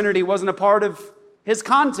word Trinity wasn't a part of his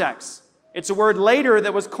context. It's a word later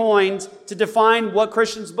that was coined to define what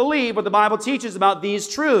Christians believe, what the Bible teaches about these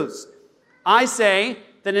truths. I say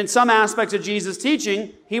that in some aspects of Jesus'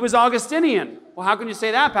 teaching, he was Augustinian. Well, how can you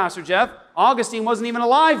say that, Pastor Jeff? Augustine wasn't even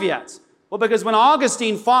alive yet. Well, because when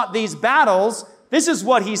Augustine fought these battles, this is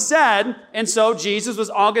what he said, and so Jesus was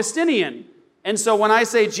Augustinian. And so when I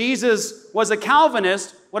say Jesus was a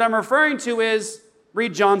Calvinist, what I'm referring to is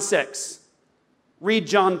read John 6, read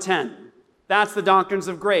John 10. That's the doctrines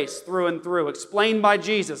of grace through and through, explained by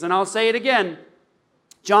Jesus. And I'll say it again.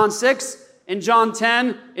 John 6 and John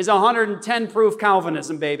 10 is 110 proof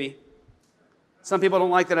Calvinism, baby. Some people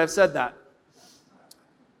don't like that I've said that.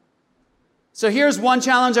 So here's one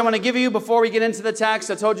challenge I want to give you before we get into the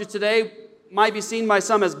text. I told you today might be seen by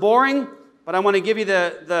some as boring, but I want to give you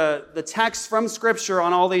the text from Scripture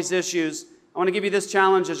on all these issues. I want to give you this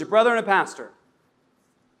challenge as your brother and a pastor.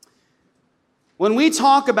 When we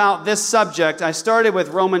talk about this subject, I started with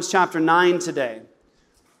Romans chapter 9 today.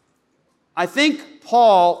 I think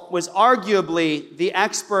Paul was arguably the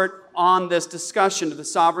expert on this discussion of the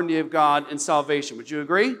sovereignty of God and salvation. Would you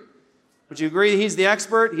agree? Would you agree he's the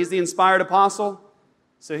expert? He's the inspired apostle?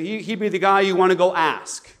 So he'd be the guy you want to go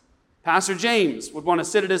ask. Pastor James would want to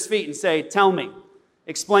sit at his feet and say, tell me,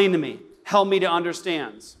 explain to me, help me to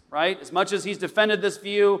understand, right? As much as he's defended this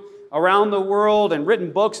view around the world and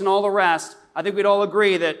written books and all the rest, I think we'd all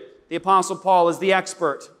agree that the Apostle Paul is the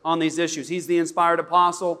expert on these issues. He's the inspired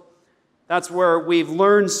apostle. That's where we've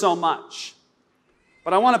learned so much.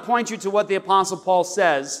 But I want to point you to what the Apostle Paul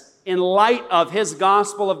says in light of his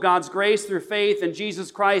gospel of God's grace through faith in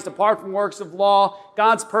Jesus Christ, apart from works of law,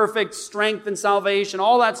 God's perfect strength and salvation,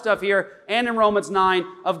 all that stuff here, and in Romans 9,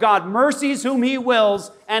 of God mercies whom he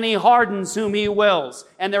wills, and he hardens whom he wills.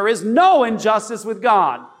 And there is no injustice with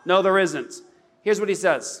God. No, there isn't. Here's what he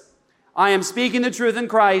says. I am speaking the truth in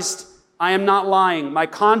Christ. I am not lying. My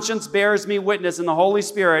conscience bears me witness in the Holy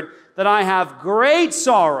Spirit that I have great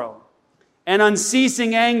sorrow and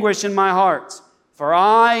unceasing anguish in my heart. For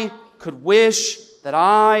I could wish that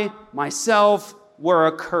I myself were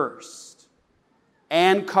accursed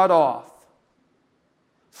and cut off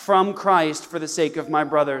from Christ for the sake of my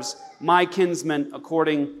brothers, my kinsmen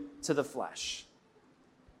according to the flesh.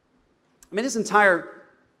 I mean, this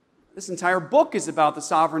entire book is about the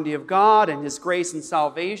sovereignty of God and his grace and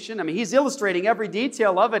salvation. I mean, he's illustrating every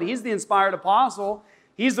detail of it. He's the inspired apostle.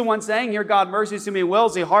 He's the one saying here, God mercies whom he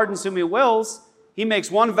wills, he hardens whom he wills. He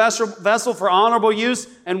makes one vessel for honorable use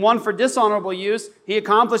and one for dishonorable use. He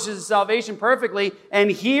accomplishes his salvation perfectly.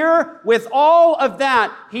 And here, with all of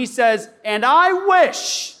that, he says, and I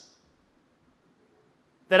wish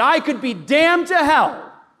that I could be damned to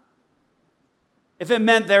hell if it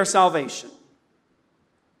meant their salvation.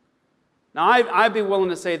 Now, I'd be willing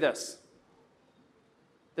to say this.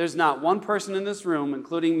 There's not one person in this room,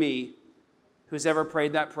 including me, who's ever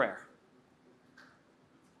prayed that prayer.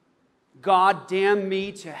 God, damn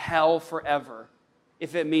me to hell forever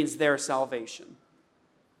if it means their salvation.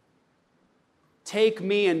 Take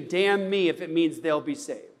me and damn me if it means they'll be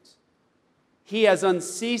saved. He has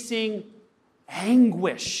unceasing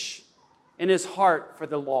anguish in his heart for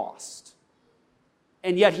the lost.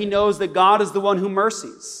 And yet he knows that God is the one who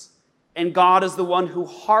mercies, and God is the one who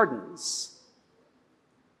hardens.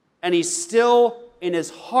 And he's still, in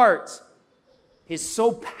his heart, he's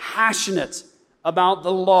so passionate about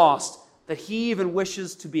the lost that he even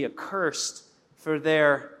wishes to be accursed for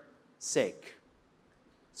their sake.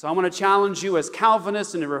 So I want to challenge you as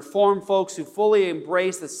Calvinists and Reformed folks who fully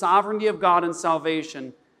embrace the sovereignty of God and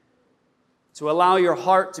salvation to allow your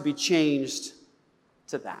heart to be changed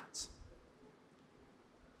to that.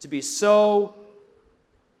 To be so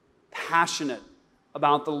passionate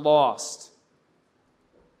about the lost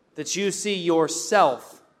that you see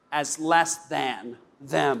yourself as less than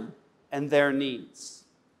them and their needs.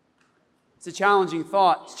 It's a challenging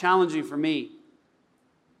thought. It's challenging for me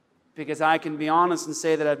because I can be honest and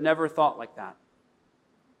say that I've never thought like that.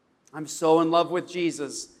 I'm so in love with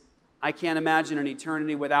Jesus, I can't imagine an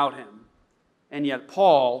eternity without him. And yet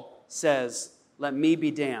Paul says, let me be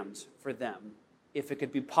damned for them, if it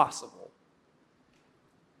could be possible.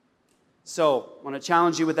 So, I want to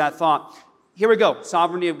challenge you with that thought. Here we go,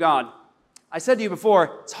 sovereignty of God. I said to you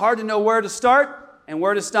before, it's hard to know where to start and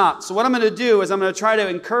where to stop. So what I'm going to do is I'm going to try to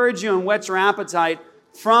encourage you and whet your appetite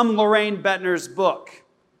from Lorraine Bettner's book.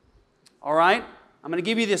 All right? I'm going to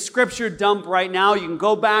give you the scripture dump right now. You can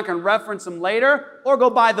go back and reference them later or go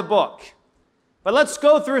buy the book. But let's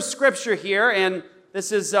go through scripture here, and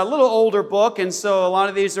this is a little older book, and so a lot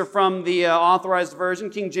of these are from the Authorized Version,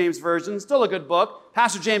 King James Version. Still a good book.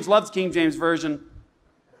 Pastor James loves King James Version.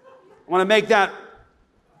 I want to make that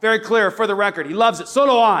very clear for the record. He loves it. So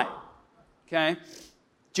do I. Okay?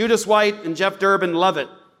 Judas White and Jeff Durbin love it.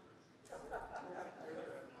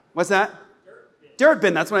 What's that? Dirt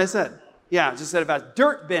bin, that's what I said. Yeah, I just said about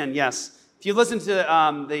dirt bin, yes. If you listen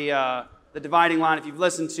to the Dividing Line, if you've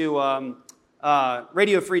listened to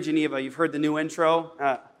Radio Free Geneva, you've heard the new intro.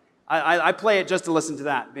 I play it just to listen to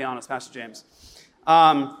that, to be honest, Pastor James.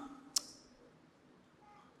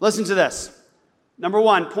 Listen to this. Number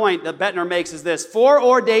one point that Bettner makes is this.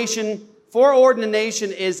 Foreordination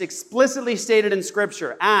is explicitly stated in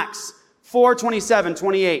Scripture. Acts 4:27,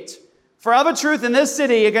 28. For of a truth in this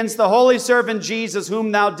city against the holy servant Jesus,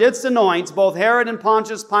 whom thou didst anoint, both Herod and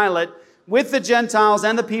Pontius Pilate, with the Gentiles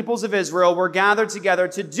and the peoples of Israel, were gathered together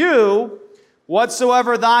to do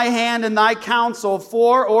whatsoever thy hand and thy counsel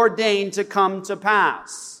foreordained to come to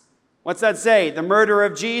pass. What's that say? The murder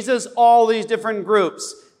of Jesus, all these different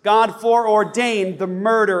groups. God foreordained the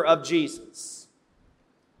murder of Jesus.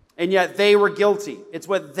 And yet they were guilty. It's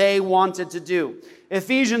what they wanted to do.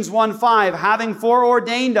 Ephesians 1:5, having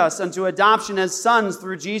foreordained us unto adoption as sons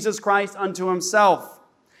through Jesus Christ unto himself,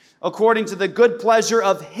 according to the good pleasure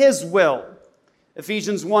of his will.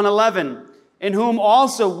 Ephesians 1:11, in whom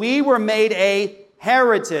also we were made a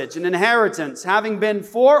heritage, an inheritance, having been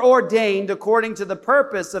foreordained according to the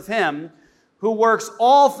purpose of him who works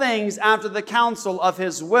all things after the counsel of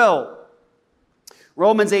his will.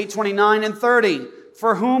 Romans 8:29 and 30,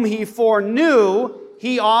 for whom he foreknew,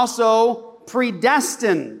 he also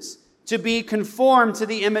predestined to be conformed to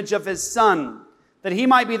the image of his Son, that he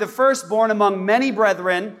might be the firstborn among many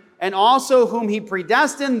brethren, and also whom he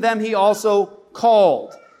predestined, them he also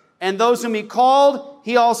called. And those whom he called,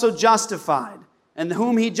 he also justified. And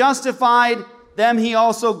whom he justified, them he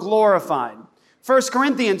also glorified. 1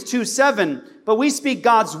 Corinthians 2:7, but we speak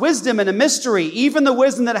God's wisdom in a mystery, even the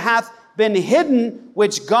wisdom that hath been hidden,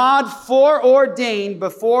 which God foreordained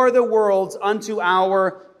before the worlds unto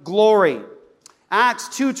our glory. Acts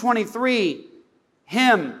 2:23,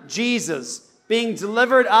 him, Jesus, being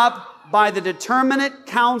delivered up by the determinate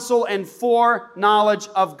counsel and foreknowledge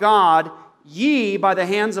of God, ye by the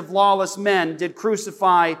hands of lawless men did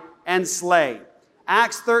crucify and slay.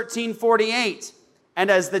 Acts 13:48,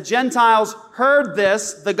 and as the Gentiles heard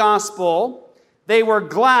this, the gospel, they were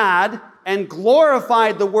glad and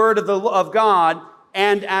glorified the word of God,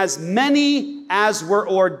 and as many as were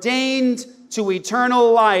ordained to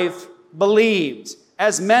eternal life believed.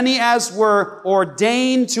 As many as were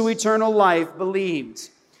ordained to eternal life believed.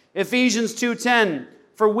 Ephesians 2:10,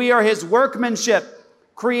 for we are his workmanship,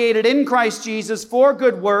 created in Christ Jesus for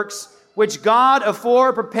good works, which God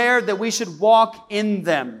afore prepared that we should walk in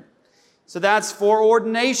them. So that's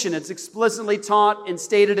foreordination. It's explicitly taught and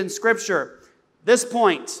stated in Scripture. This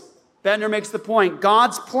point, Bettner makes the point,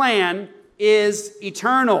 God's plan is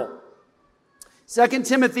eternal. 2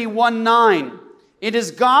 Timothy 1:9, it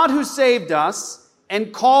is God who saved us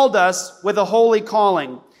and called us with a holy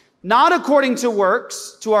calling, not according to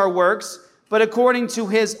our works, but according to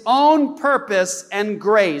his own purpose and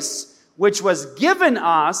grace, which was given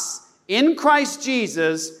us in Christ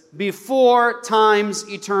Jesus before times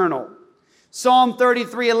eternal. Psalm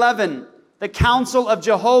 33:11, the counsel of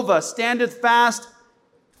Jehovah standeth fast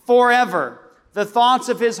forever, the thoughts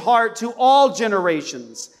of his heart to all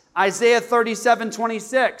generations. Isaiah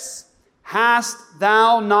 37:26, hast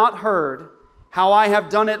thou not heard how I have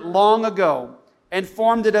done it long ago and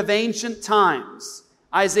formed it of ancient times?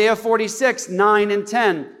 Isaiah 46:9 and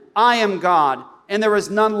 10, I am God, and there is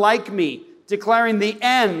none like me, declaring the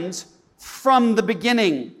end from the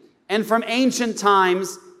beginning, and from ancient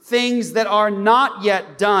times things that are not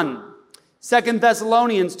yet done. 2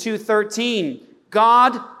 Thessalonians 2:13,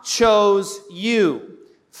 God chose you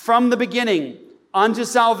from the beginning unto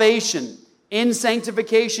salvation in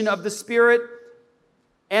sanctification of the Spirit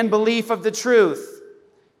and belief of the truth.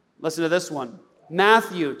 Listen to this one.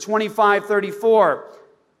 Matthew 25:34.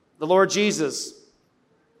 The Lord Jesus.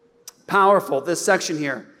 Powerful, this section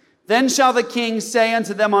here. Then shall the king say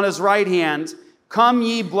unto them on his right hand, come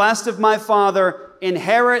ye blessed of my Father,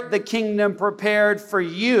 inherit the kingdom prepared for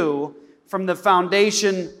you from the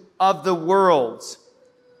foundation of the world.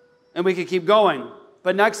 And we could keep going.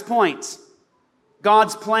 But next point.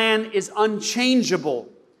 God's plan is unchangeable.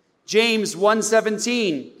 James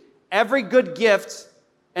 1:17, every good gift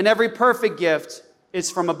and every perfect gift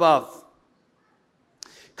is from above,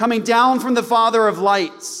 coming down from the Father of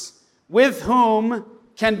lights, with whom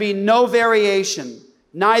can be no variation,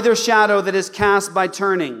 neither shadow that is cast by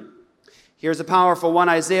turning. Here's a powerful one,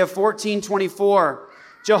 Isaiah 14:24.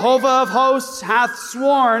 Jehovah of hosts hath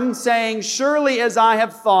sworn, saying, surely as I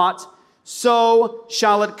have thought, so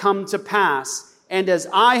shall it come to pass. And as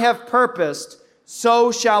I have purposed,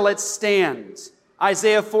 so shall it stand.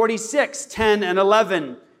 Isaiah 46:10 and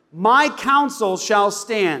 11. My counsel shall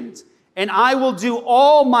stand, and I will do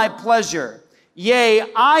all my pleasure. Yea,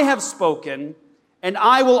 I have spoken, and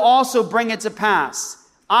I will also bring it to pass.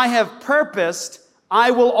 I have purposed,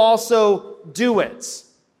 I will also do it.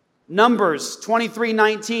 Numbers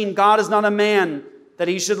 23:19, God is not a man that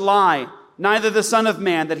he should lie, neither the Son of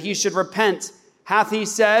Man that he should repent. Hath he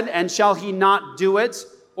said, and shall he not do it?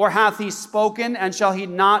 Or hath he spoken, and shall he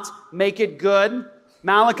not make it good?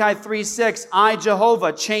 Malachi 3:6, I,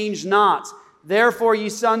 Jehovah, change not. Therefore, you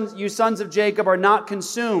sons of Jacob are not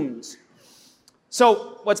consumed.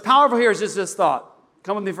 So what's powerful here is just this thought.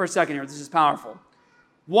 Come with me for a second here. This is powerful.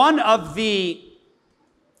 One of the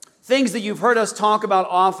things that you've heard us talk about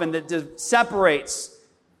often that separates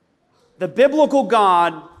the biblical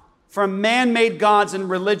God from man-made gods and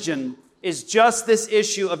religion is just this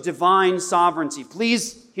issue of divine sovereignty.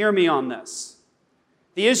 Please hear me on this.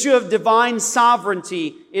 The issue of divine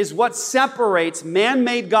sovereignty is what separates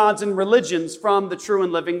man-made gods and religions from the true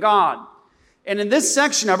and living God. And in this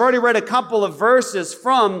section, I've already read a couple of verses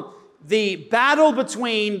from the battle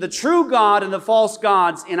between the true God and the false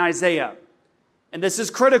gods in Isaiah. And this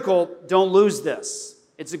is critical. Don't lose this.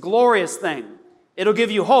 It's a glorious thing. It'll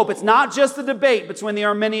give you hope. It's not just the debate between the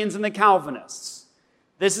Arminians and the Calvinists.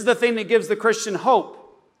 This is the thing that gives the Christian hope.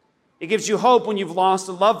 It gives you hope when you've lost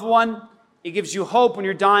a loved one. It gives you hope when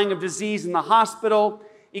you're dying of disease in the hospital.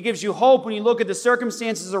 It gives you hope when you look at the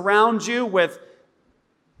circumstances around you with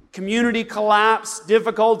community collapse,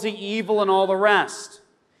 difficulty, evil, and all the rest.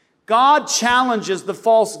 God challenges the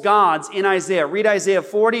false gods in Isaiah. Read Isaiah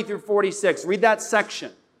 40 through 46. Read that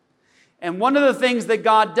section. And one of the things that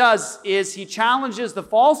God does is he challenges the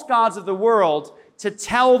false gods of the world to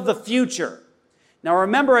tell the future. Now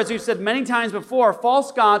remember, as we've said many times before,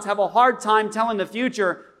 false gods have a hard time telling the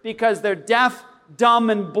future because they're deaf, dumb,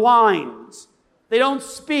 and blind. They don't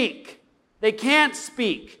speak. They can't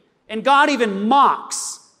speak. And God even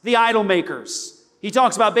mocks the idol makers. He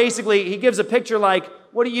talks about basically, he gives a picture like,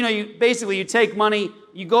 you take money,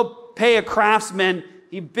 you go pay a craftsman,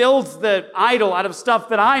 he builds the idol out of stuff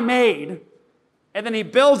that I made, and then he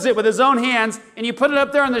builds it with his own hands, and you put it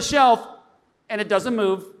up there on the shelf, and it doesn't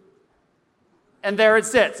move. And there it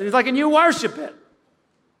sits. And he's like, and you worship it.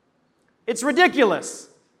 It's ridiculous.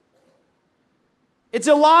 It's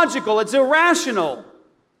illogical. It's irrational.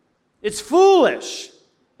 It's foolish.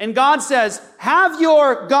 And God says, have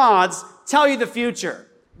your gods tell you the future.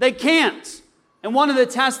 They can't. And one of the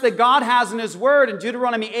tests that God has in his word in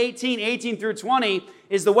Deuteronomy 18 through 20,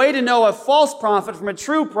 is the way to know a false prophet from a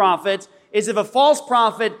true prophet is if a false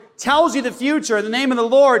prophet tells you the future in the name of the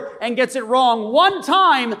Lord and gets it wrong one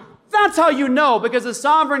time, that's how you know, because the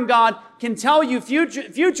sovereign God can tell you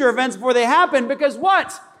future events before they happen, because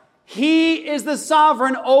what? He is the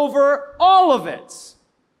sovereign over all of it.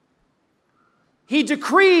 He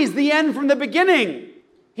decrees the end from the beginning.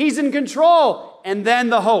 He's in control. And then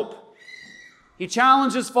the hope. He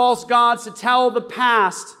challenges false gods to tell the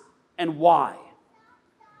past and why.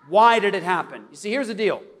 Why did it happen? You see, here's the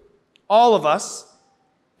deal. All of us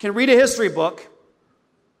can read a history book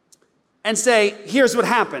and say, here's what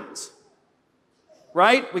happened.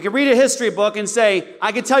 Right? We can read a history book and say,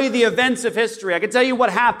 I can tell you the events of history. I can tell you what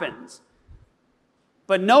happened.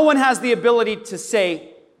 But no one has the ability to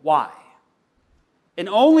say why. And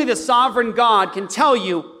only the sovereign God can tell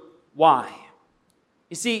you why.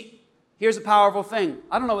 You see, here's a powerful thing.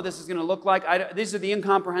 I don't know what this is going to look like. These are the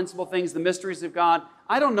incomprehensible things, the mysteries of God.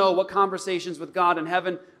 I don't know what conversations with God in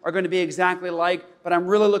heaven are going to be exactly like, but I'm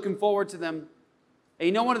really looking forward to them. And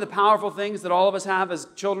you know one of the powerful things that all of us have as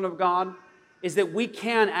children of God is that we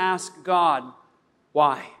can ask God,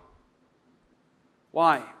 why?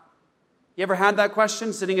 Why? You ever had that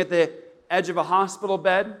question sitting at the edge of a hospital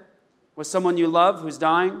bed with someone you love who's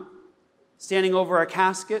dying, standing over a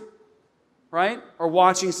casket, right? Or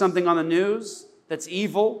watching something on the news that's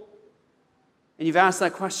evil, and you've asked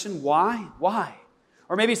that question, why? Why?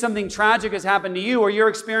 Or maybe something tragic has happened to you, or you're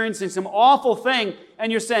experiencing some awful thing,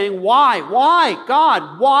 and you're saying, why? Why?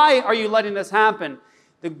 God, why are you letting this happen?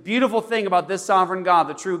 The beautiful thing about this sovereign God,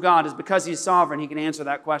 the true God, is because he's sovereign, he can answer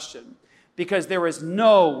that question. Because there is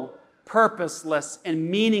no purposeless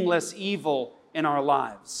and meaningless evil in our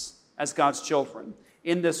lives as God's children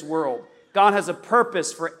in this world. God has a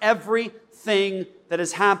purpose for everything that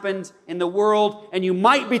has happened in the world, and you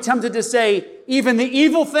might be tempted to say, even the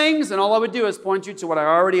evil things, and all I would do is point you to what I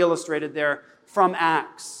already illustrated there from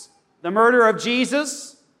Acts. The murder of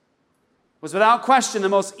Jesus was without question the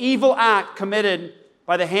most evil act committed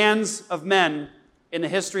by the hands of men in the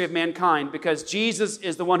history of mankind, because Jesus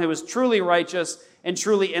is the one who is truly righteous and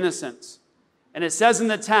truly innocent. And it says in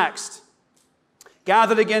the text,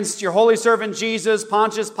 gathered against your holy servant Jesus,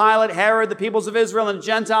 Pontius Pilate, Herod, the peoples of Israel, and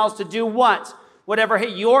Gentiles to do what? Whatever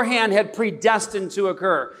your hand had predestined to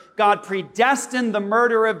occur. God predestined the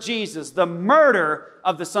murder of Jesus, the murder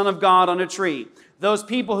of the Son of God on a tree. Those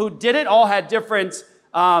people who did it all had different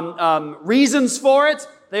reasons for it.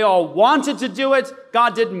 They all wanted to do it.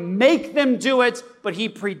 God didn't make them do it, but he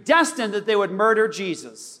predestined that they would murder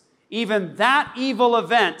Jesus. Even that evil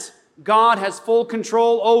event, God has full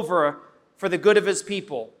control over for the good of his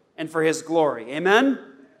people and for his glory. Amen?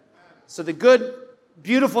 So the good,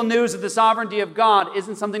 beautiful news of the sovereignty of God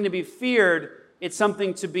isn't something to be feared. It's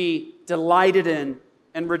something to be delighted in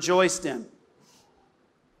and rejoiced in.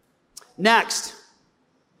 Next,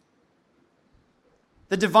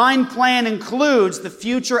 the divine plan includes the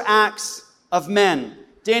future acts of men.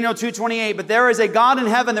 Daniel 2:28, but there is a God in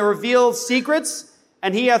heaven that reveals secrets,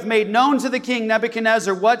 and he hath made known to the king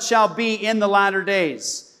Nebuchadnezzar what shall be in the latter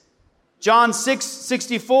days. John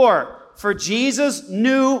 6:64, for Jesus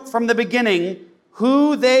knew from the beginning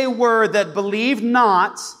who they were that believed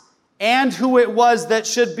not, and who it was that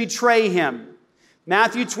should betray him.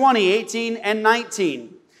 Matthew 20:18 and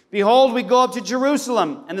 19. Behold, we go up to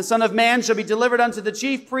Jerusalem, and the Son of Man shall be delivered unto the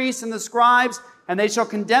chief priests and the scribes, and they shall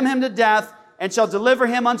condemn him to death, and shall deliver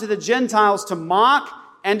him unto the Gentiles to mock,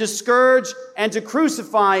 and to scourge, and to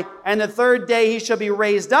crucify, and the third day he shall be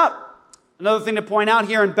raised up. Another thing to point out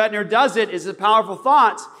here, and Bettner does it, is a powerful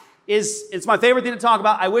thought, it's my favorite thing to talk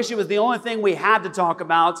about. I wish it was the only thing we had to talk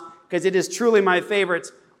about, because it is truly my favorite.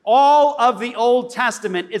 All of the Old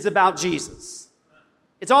Testament is about Jesus.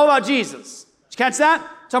 It's all about Jesus. Did you catch that?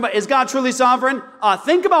 Talking about, is God truly sovereign?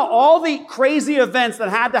 Think about all the crazy events that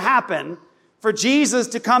had to happen for Jesus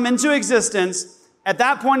to come into existence at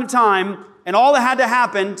that point in time, and all that had to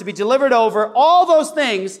happen to be delivered over, all those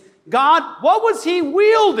things. God, what was he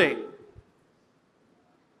wielding?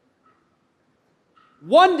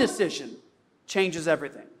 One decision changes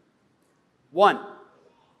everything. One.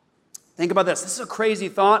 Think about this. This is a crazy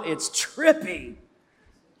thought. It's trippy.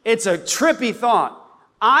 It's a trippy thought.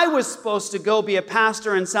 I was supposed to go be a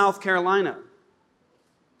pastor in South Carolina.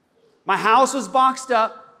 My house was boxed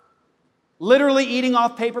up, literally eating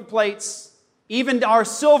off paper plates. Even our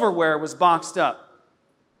silverware was boxed up.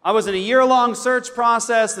 I was in a year-long search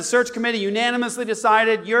process. The search committee unanimously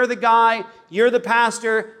decided, you're the guy, you're the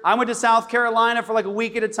pastor. I went to South Carolina for like a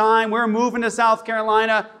week at a time. We're moving to South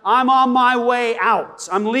Carolina. I'm on my way out.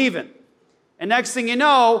 I'm leaving. And next thing you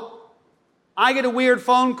know, I get a weird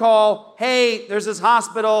phone call. Hey, there's this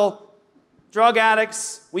hospital, drug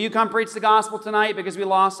addicts. Will you come preach the gospel tonight because we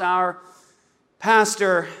lost our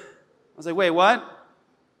pastor? I was like, wait, what?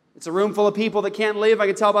 It's a room full of people that can't leave. I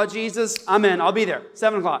can tell about Jesus. I'm in. I'll be there.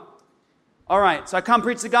 7 o'clock. All right. So I come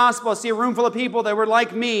preach the gospel. I see a room full of people that were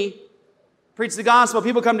like me. Preach the gospel.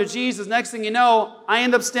 People come to Jesus. Next thing you know, I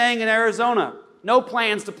end up staying in Arizona. No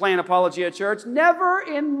plans to plant Apologia Church. Never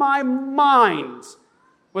in my mind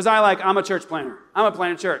was I like, I'm a church planter. I'm going to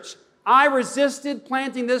plant a church. I resisted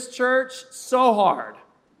planting this church so hard.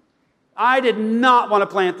 I did not want to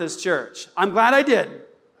plant this church. I'm glad I did.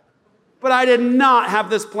 But I did not have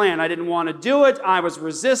this plan. I didn't want to do it. I was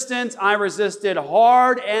resistant. I resisted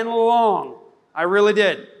hard and long. I really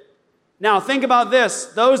did. Now, think about this.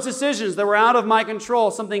 Those decisions that were out of my control,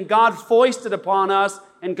 something God foisted upon us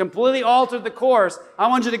and completely altered the course. I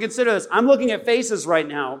want you to consider this. I'm looking at faces right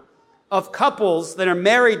now of couples that are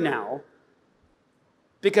married now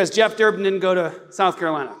because Jeff Durbin didn't go to South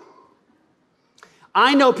Carolina.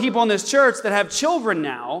 I know people in this church that have children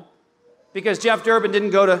now because Jeff Durbin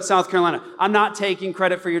didn't go to South Carolina. I'm not taking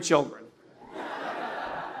credit for your children.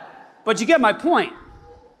 But you get my point.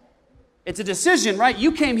 It's a decision, right?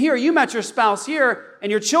 You came here, you met your spouse here,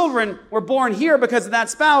 and your children were born here because of that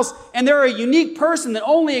spouse, and they're a unique person that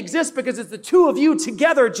only exists because it's the two of you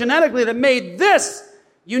together genetically that made this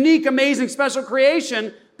unique, amazing, special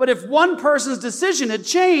creation. But if one person's decision had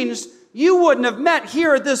changed, you wouldn't have met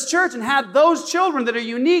here at this church and had those children that are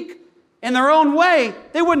unique in their own way.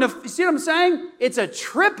 They wouldn't have, you see what I'm saying? It's a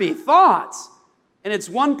trippy thought. And it's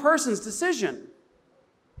one person's decision.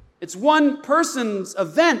 It's one person's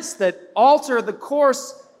events that alter the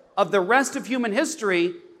course of the rest of human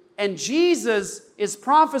history. And Jesus is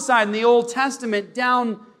prophesied in the Old Testament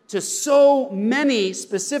down to so many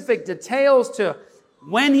specific details to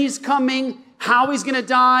when he's coming, how he's going to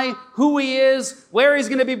die, who he is, where he's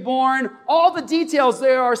going to be born. All the details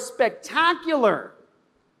there are spectacular.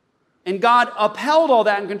 And God upheld all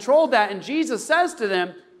that and controlled that. And Jesus says to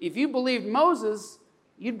them, if you believed Moses,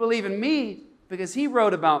 you'd believe in me because he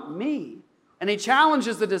wrote about me. And he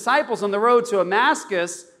challenges the disciples on the road to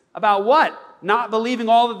Damascus about what? Not believing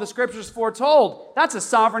all that the scriptures foretold. That's a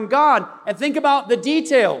sovereign God. And think about the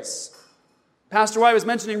details. Pastor White was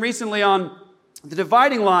mentioning recently on the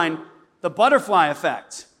dividing line, the butterfly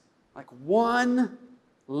effect. Like one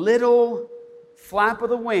little flap of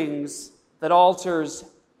the wings that alters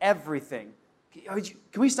everything.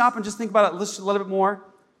 Can we stop and just think about it just a little bit more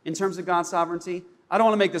in terms of God's sovereignty? I don't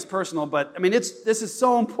want to make this personal, but this is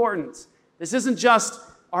so important. This isn't just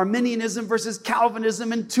Arminianism versus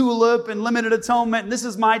Calvinism and tulip and limited atonement, and this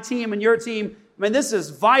is my team and your team. This is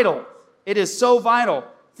vital. It is so vital.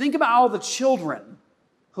 Think about all the children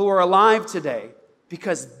who are alive today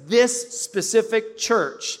because this specific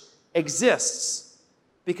church exists.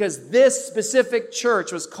 Because this specific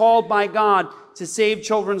church was called by God to save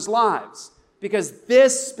children's lives. Because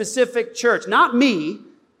this specific church, not me,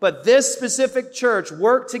 but this specific church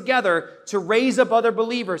worked together to raise up other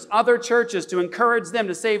believers, other churches, to encourage them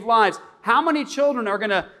to save lives. How many children are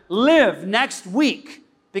going to live next week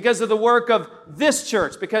because of the work of this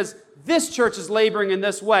church? Because this church is laboring in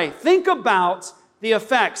this way. Think about the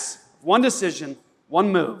effects of one decision,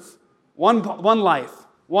 one move, one life,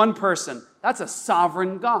 one person. That's a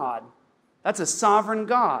sovereign God. That's a sovereign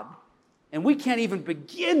God. And we can't even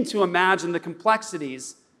begin to imagine the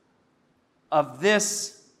complexities of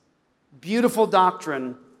this beautiful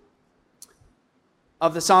doctrine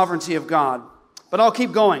of the sovereignty of God. But I'll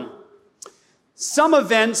keep going. Some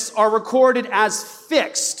events are recorded as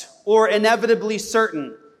fixed or inevitably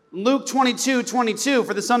certain. Luke 22:22,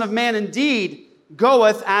 for the Son of Man indeed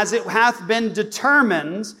goeth as it hath been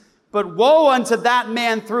determined, but woe unto that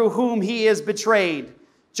man through whom he is betrayed.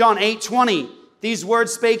 John 8:20, these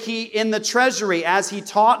words spake he in the treasury as he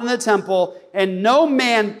taught in the temple, and no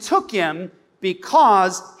man took him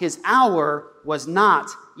because his hour was not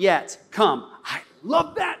yet come. I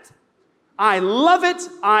love that. I love it.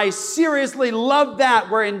 I seriously love that.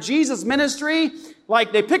 Where in Jesus' ministry,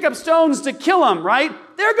 like they pick up stones to kill him, right?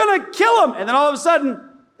 They're going to kill him. And then all of a sudden,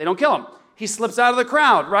 they don't kill him. He slips out of the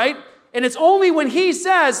crowd, right? And it's only when he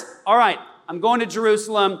says, all right, I'm going to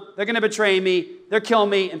Jerusalem. They're going to betray me. They'll kill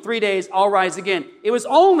me. In 3 days, I'll rise again. It was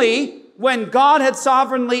only when God had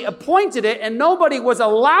sovereignly appointed it and nobody was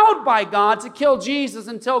allowed by God to kill Jesus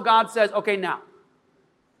until God says, okay, now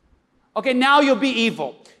you'll be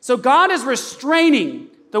evil. So God is restraining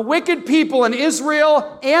the wicked people in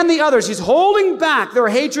Israel and the others. He's holding back their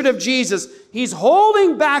hatred of Jesus. He's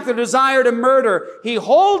holding back their desire to murder. He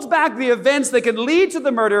holds back the events that could lead to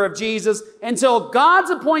the murder of Jesus until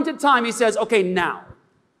God's appointed time. He says, okay, now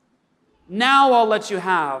I'll let you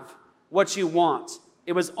have what you want.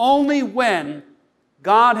 It was only when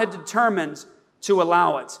God had determined to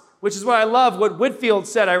allow it, which is what I love what Whitfield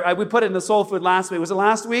said. We put it in the Soul Food last week. Was it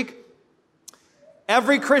last week?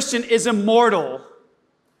 Every Christian is immortal.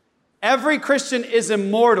 Every Christian is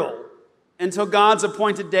immortal until God's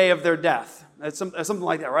appointed day of their death. That's something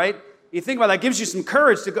like that, right? You think about that, it gives you some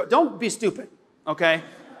courage to go. Don't be stupid, okay?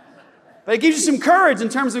 But it gives you some courage in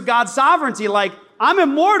terms of God's sovereignty. Like, I'm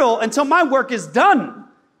immortal until my work is done.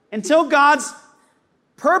 Until God's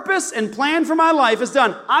purpose and plan for my life is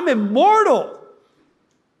done. I'm immortal.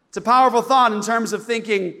 It's a powerful thought in terms of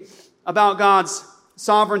thinking about God's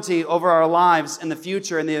sovereignty over our lives in the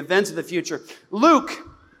future and the events of the future.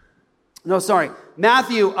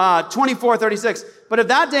 Matthew 24:36. But of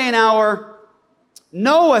that day and hour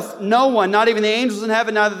knoweth no one, not even the angels in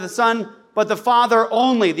heaven, neither the Son, but the Father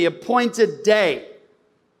only, the appointed day.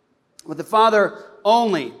 With the Father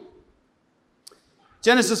only.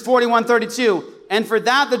 Genesis 41:32. And for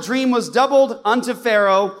that the dream was doubled unto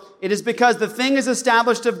Pharaoh. It is because the thing is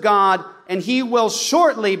established of God, and he will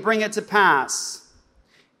shortly bring it to pass.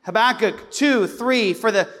 Habakkuk 2:3,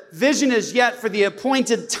 for the vision is yet for the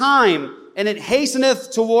appointed time, and it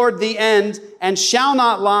hasteneth toward the end, and shall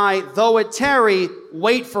not lie, though it tarry,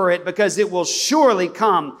 wait for it, because it will surely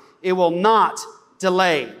come. It will not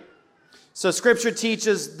delay. So Scripture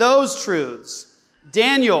teaches those truths.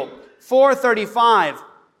 Daniel 4:35,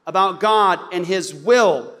 about God and his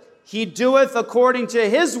will. He doeth according to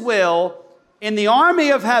his will in the army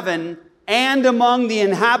of heaven and among the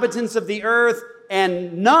inhabitants of the earth,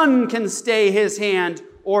 and none can stay his hand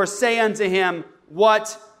or say unto him,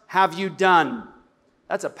 what have you done?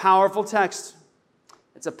 That's a powerful text.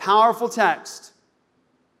 It's a powerful text.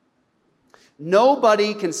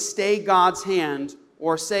 Nobody can stay God's hand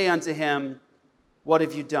or say unto him, what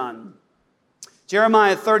have you done?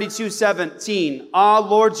 Jeremiah 32:17, Ah,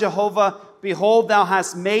 Lord Jehovah, behold, thou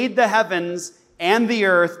hast made the heavens and the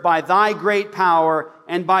earth by thy great power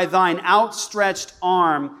and by thine outstretched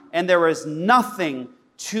arm, and there is nothing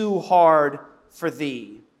too hard for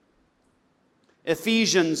thee.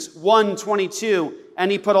 Ephesians 1:22,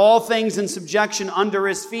 and he put all things in subjection under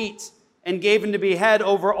his feet and gave him to be head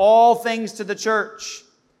over all things to the church.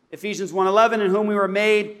 Ephesians 1:11, in whom we were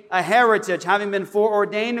made a heritage, having been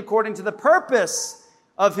foreordained according to the purpose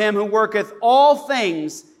of him who worketh all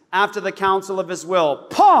things after the counsel of his will.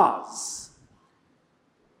 Pause.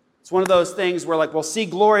 It's It's one of those things where we'll see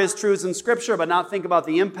glorious truths in Scripture, but not think about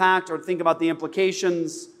the impact or think about the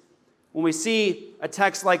implications. When we see a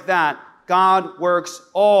text like that, God works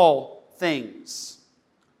all things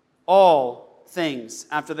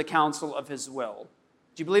after the counsel of his will.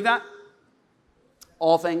 Do you believe that?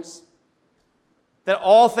 All things? That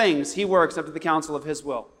all things he works after the counsel of his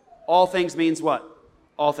will. All things means what?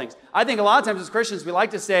 All things. I think a lot of times as Christians we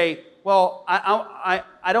like to say, well, I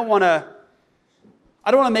don't want to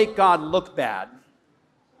make God look bad.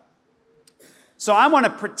 So I want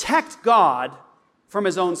to protect God from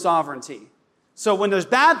his own sovereignty. So when there's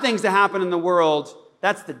bad things that happen in the world,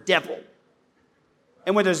 that's the devil.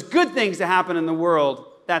 And when there's good things that happen in the world,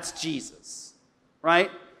 that's Jesus. Right?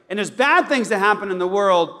 And there's bad things that happen in the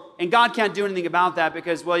world, and God can't do anything about that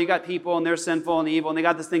because, well, you got people and they're sinful and evil, and they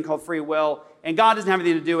got this thing called free will, and God doesn't have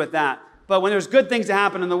anything to do with that. But when there's good things that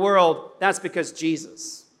happen in the world, that's because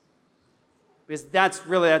Jesus. Because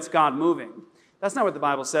that's God moving. That's not what the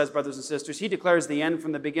Bible says, brothers and sisters. He declares the end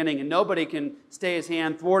from the beginning, and nobody can stay his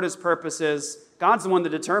hand, thwart his purposes. God's the one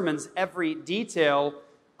that determines every detail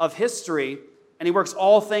of history, and he works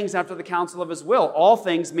all things after the counsel of his will. All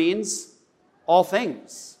things means all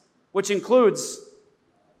things, which includes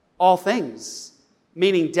all things,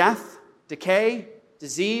 meaning death, decay,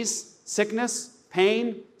 disease, sickness,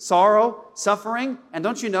 pain, sorrow, suffering. And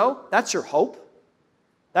don't you know, that's your hope?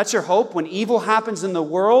 That's your hope when evil happens in the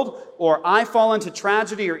world, or I fall into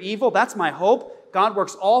tragedy or evil. That's my hope. God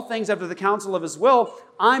works all things after the counsel of his will.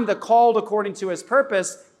 I'm the called according to his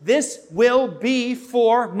purpose. This will be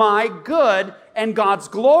for my good and God's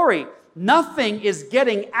glory. Nothing is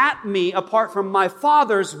getting at me apart from my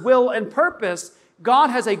Father's will and purpose.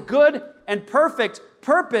 God has a good and perfect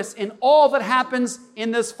purpose in all that happens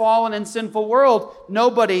in this fallen and sinful world.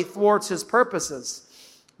 Nobody thwarts his purposes.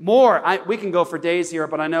 We can go for days here,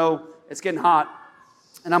 but I know it's getting hot,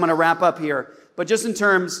 and I'm going to wrap up here. But just in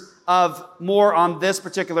terms of more on this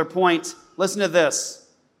particular point, listen to this.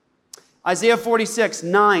 Isaiah 46,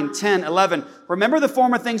 9, 10, 11. Remember the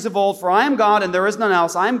former things of old, for I am God and there is none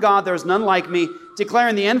else. I am God, there is none like me,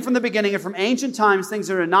 declaring the end from the beginning and from ancient times things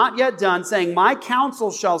that are not yet done, saying, my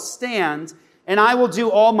counsel shall stand, and I will do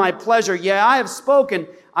all my pleasure. Yea, I have spoken,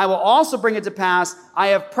 I will also bring it to pass. I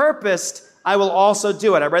have purposed, I will also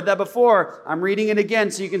do it. I read that before. I'm reading it again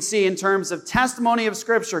so you can see in terms of testimony of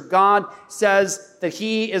Scripture, God says that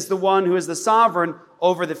he is the one who is the sovereign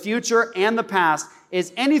over the future and the past.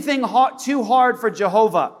 Is anything too hard for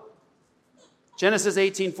Jehovah? Genesis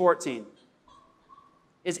 18:14.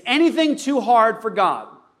 Is anything too hard for God?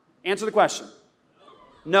 Answer the question.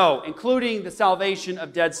 No, including the salvation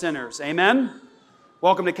of dead sinners. Amen?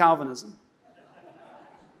 Welcome to Calvinism.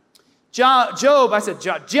 Job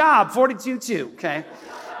 42:2, okay?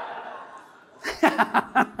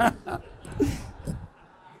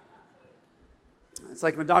 It's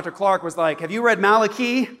like when Dr. Clark was like, have you read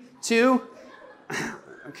Malachi 2?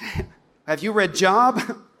 Okay. Have you read Job?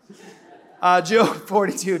 Job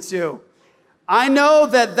 42:2. I know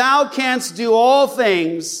that thou canst do all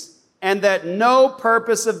things, and that no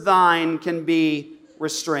purpose of thine can be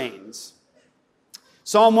restrained.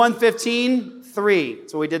 Psalm 115:3.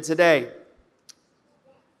 That's what we did today.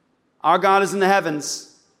 Our God is in the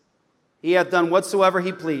heavens. He hath done whatsoever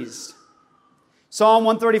he pleased. Psalm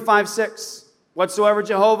 135:6. Whatsoever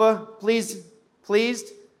Jehovah pleased,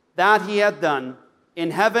 that he hath done,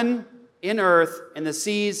 in heaven, in earth, in the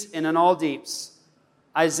seas, and in all deeps.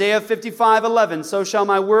 Isaiah 55:11. So shall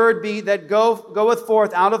my word be that goeth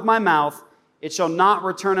forth out of my mouth. It shall not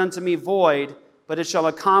return unto me void, but it shall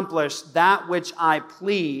accomplish that which I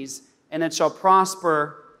please, and it shall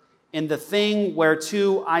prosper in the thing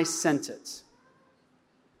whereto I sent it.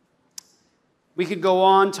 We could go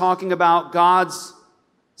on talking about God's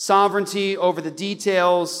sovereignty over the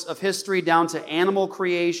details of history down to animal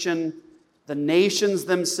creation, the nations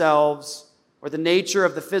themselves, or the nature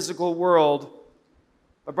of the physical world.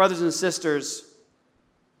 But brothers and sisters,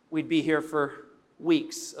 we'd be here for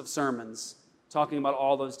weeks of sermons talking about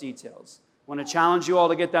all those details. I want to challenge you all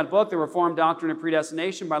to get that book, The Reformed Doctrine of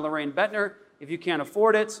Predestination by Lorraine Bettner. If you can't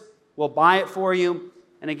afford it, we'll buy it for you.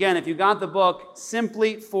 And again, if you got the book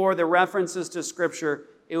simply for the references to Scripture,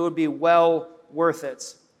 it would be well worth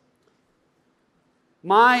it.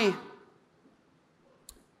 Let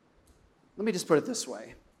me just put it this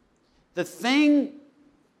way.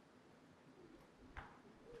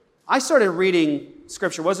 I started reading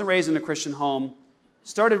Scripture, wasn't raised in a Christian home,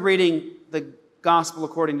 started reading the Gospel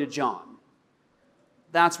according to John.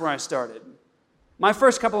 That's where I started. My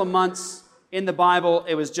first couple of months in the Bible,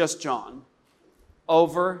 it was just John.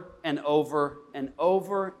 Over and over and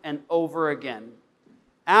over and over again.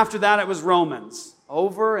 After that, it was Romans.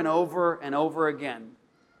 over and over and over again.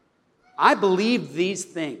 I believed these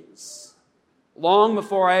things long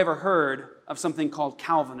before I ever heard of something called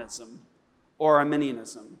Calvinism or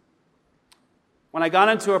Arminianism. When I got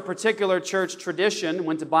into a particular church tradition,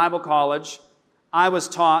 went to Bible college, I was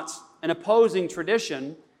taught an opposing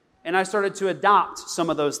tradition, and I started to adopt some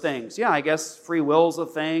of those things. Yeah, I guess free will's a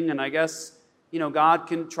thing, and I guess, God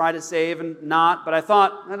can try to save and not, but I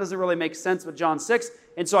thought, that doesn't really make sense with John 6,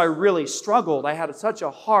 and so I really struggled. I had such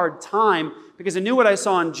a hard time because I knew what I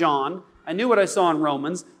saw in John, I knew what I saw in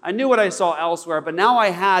Romans, I knew what I saw elsewhere, but now I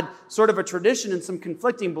had sort of a tradition and some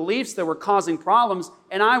conflicting beliefs that were causing problems,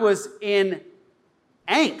 and I was in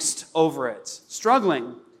angst over it, struggling.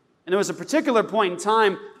 And there was a particular point in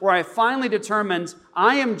time where I finally determined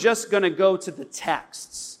I am just going to go to the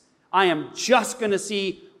texts. I am just going to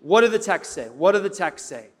see, what do the texts say? What do the texts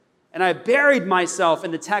say? And I buried myself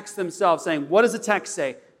in the texts themselves, saying, what does the text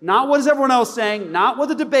say? Not what is everyone else saying, not what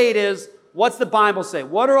the debate is. What's the Bible say?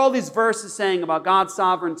 What are all these verses saying about God's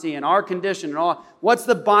sovereignty and our condition and all? What's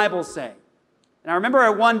the Bible say? And I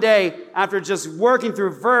remember one day, after just working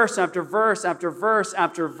through verse after verse after verse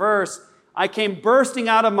after verse, I came bursting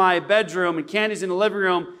out of my bedroom, and Candy's in the living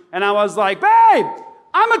room, and I was like, babe,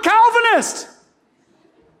 I'm a Calvinist.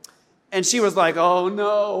 And she was like, oh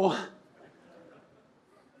no.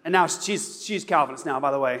 And now she's Calvinist now,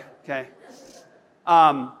 by the way, okay?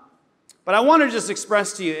 But I want to just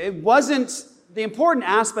express to you, the important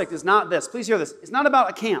aspect is not this. Please hear this. It's not about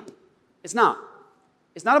a camp. It's not.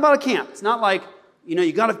 It's not about a camp. It's not like,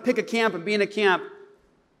 you got to pick a camp and be in a camp.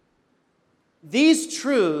 These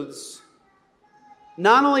truths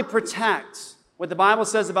not only protect what the Bible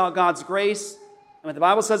says about God's grace and what the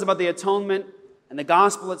Bible says about the atonement and the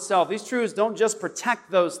gospel itself. These truths don't just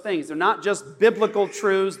protect those things. They're not just biblical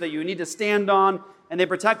truths that you need to stand on, and they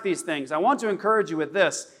protect these things. I want to encourage you with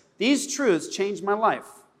this. These truths changed my life.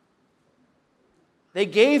 They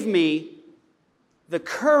gave me the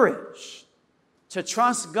courage to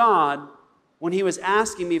trust God when He was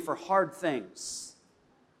asking me for hard things.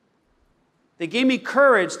 They gave me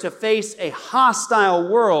courage to face a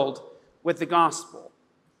hostile world with the gospel.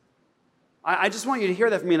 I just want you to hear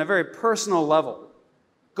that from me on a very personal level.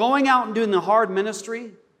 Going out and doing the hard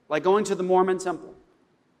ministry, like going to the Mormon temple,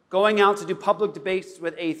 going out to do public debates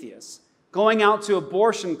with atheists, going out to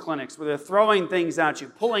abortion clinics where they're throwing things at you,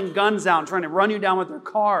 pulling guns out and trying to run you down with their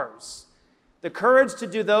cars. The courage to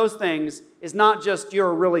do those things is not just you're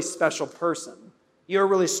a really special person. You're a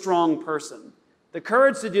really strong person. The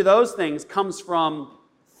courage to do those things comes from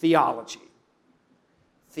theology.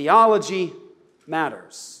 Theology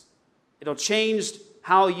matters. It'll change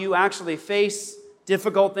how you actually face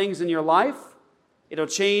difficult things in your life. It'll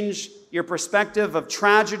change your perspective of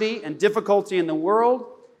tragedy and difficulty in the world.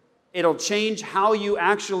 It'll change how you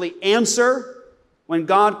actually answer when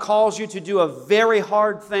God calls you to do a very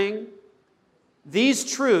hard thing.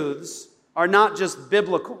 These truths are not just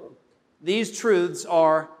biblical. These truths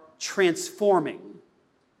are transforming.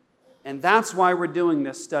 And that's why we're doing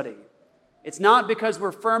this study. It's not because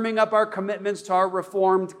we're firming up our commitments to our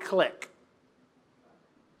Reformed clique.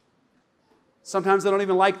 Sometimes I don't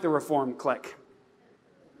even like the Reformed clique.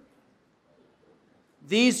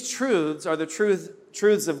 These truths are the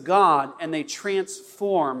truths of God, and they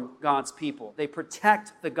transform God's people. They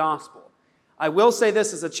protect the gospel. I will say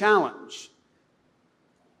this as a challenge.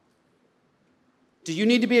 Do you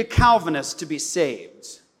need to be a Calvinist to be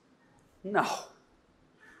saved? No.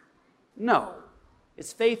 No.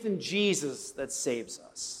 It's faith in Jesus that saves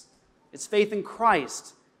us. It's faith in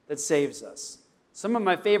Christ that saves us. Some of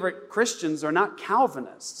my favorite Christians are not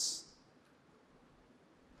Calvinists.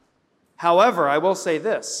 However, I will say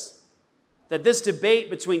this, that this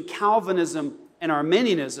debate between Calvinism and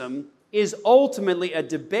Arminianism is ultimately a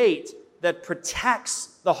debate that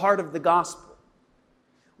protects the heart of the gospel.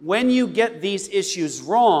 When you get these issues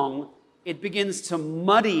wrong, it begins to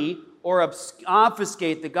muddy or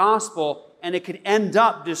obfuscate the gospel, and it could end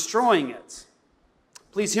up destroying it.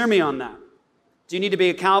 Please hear me on that. Do you need to be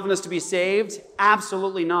a Calvinist to be saved?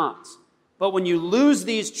 Absolutely not. But when you lose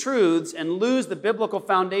these truths and lose the biblical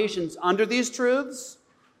foundations under these truths,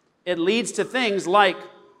 it leads to things like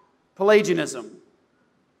Pelagianism,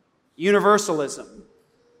 universalism,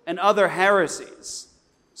 and other heresies.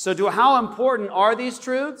 So how important are these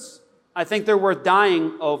truths? I think they're worth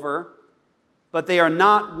dying over, but they are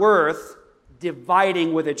not worth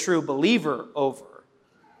dividing with a true believer over.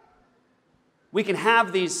 We can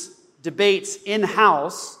have these debates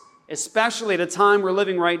in-house, especially at a time we're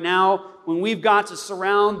living right now when we've got to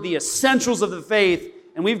surround the essentials of the faith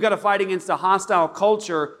and we've got to fight against a hostile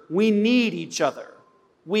culture. We need each other.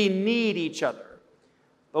 We need each other.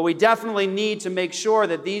 But we definitely need to make sure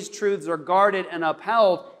that these truths are guarded and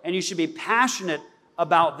upheld, and you should be passionate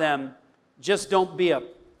about them. Just don't be a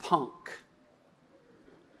punk.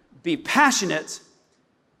 Be passionate,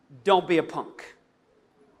 don't be a punk.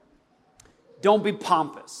 Don't be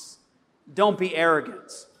pompous. Don't be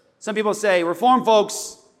arrogant. Some people say Reformed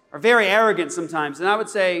folks are very arrogant sometimes, and I would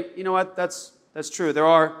say, you know what, that's true. There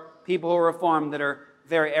are people who are Reformed that are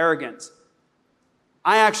very arrogant.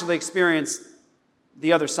 I actually experienced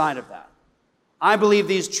the other side of that. I believe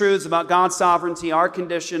these truths about God's sovereignty, our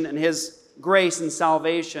condition, and His grace and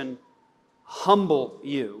salvation humble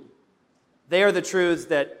you. They are the truths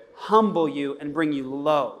that humble you and bring you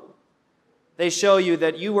low. They show you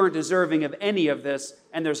that you weren't deserving of any of this,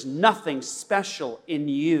 and there's nothing special in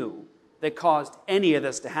you that caused any of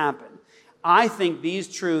this to happen. I think these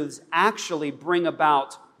truths actually bring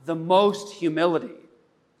about the most humility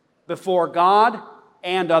before God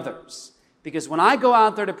and others. Because when I go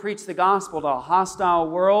out there to preach the gospel to a hostile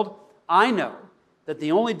world, I know that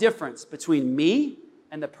the only difference between me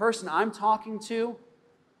and the person I'm talking to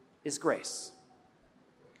is grace.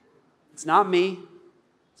 It's not me.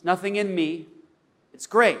 It's nothing in me. It's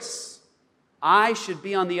grace. I should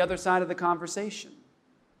be on the other side of the conversation.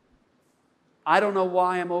 I don't know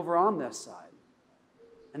why I'm over on this side.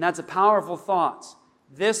 And that's a powerful thought.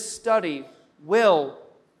 This study will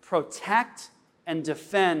protect and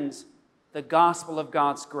defend the gospel of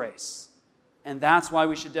God's grace. And that's why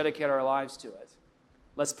we should dedicate our lives to it.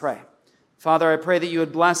 Let's pray. Father, I pray that you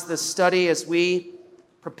would bless this study as we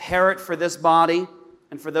prepare it for this body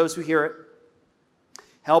and for those who hear it.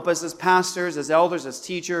 Help us as pastors, as elders, as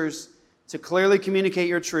teachers to clearly communicate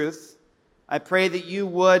your truth. I pray that you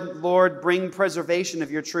would, Lord, bring preservation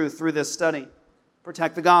of your truth through this study.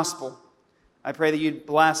 Protect the gospel. I pray that you'd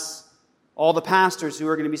bless all the pastors who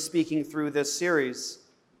are going to be speaking through this series.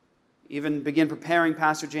 Even begin preparing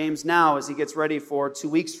Pastor James now as he gets ready for 2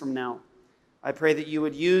 weeks from now. I pray that you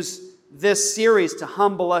would use this series to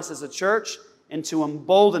humble us as a church and to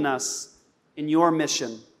embolden us in your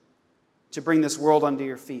mission to bring this world under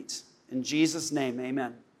your feet. In Jesus' name,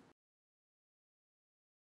 amen.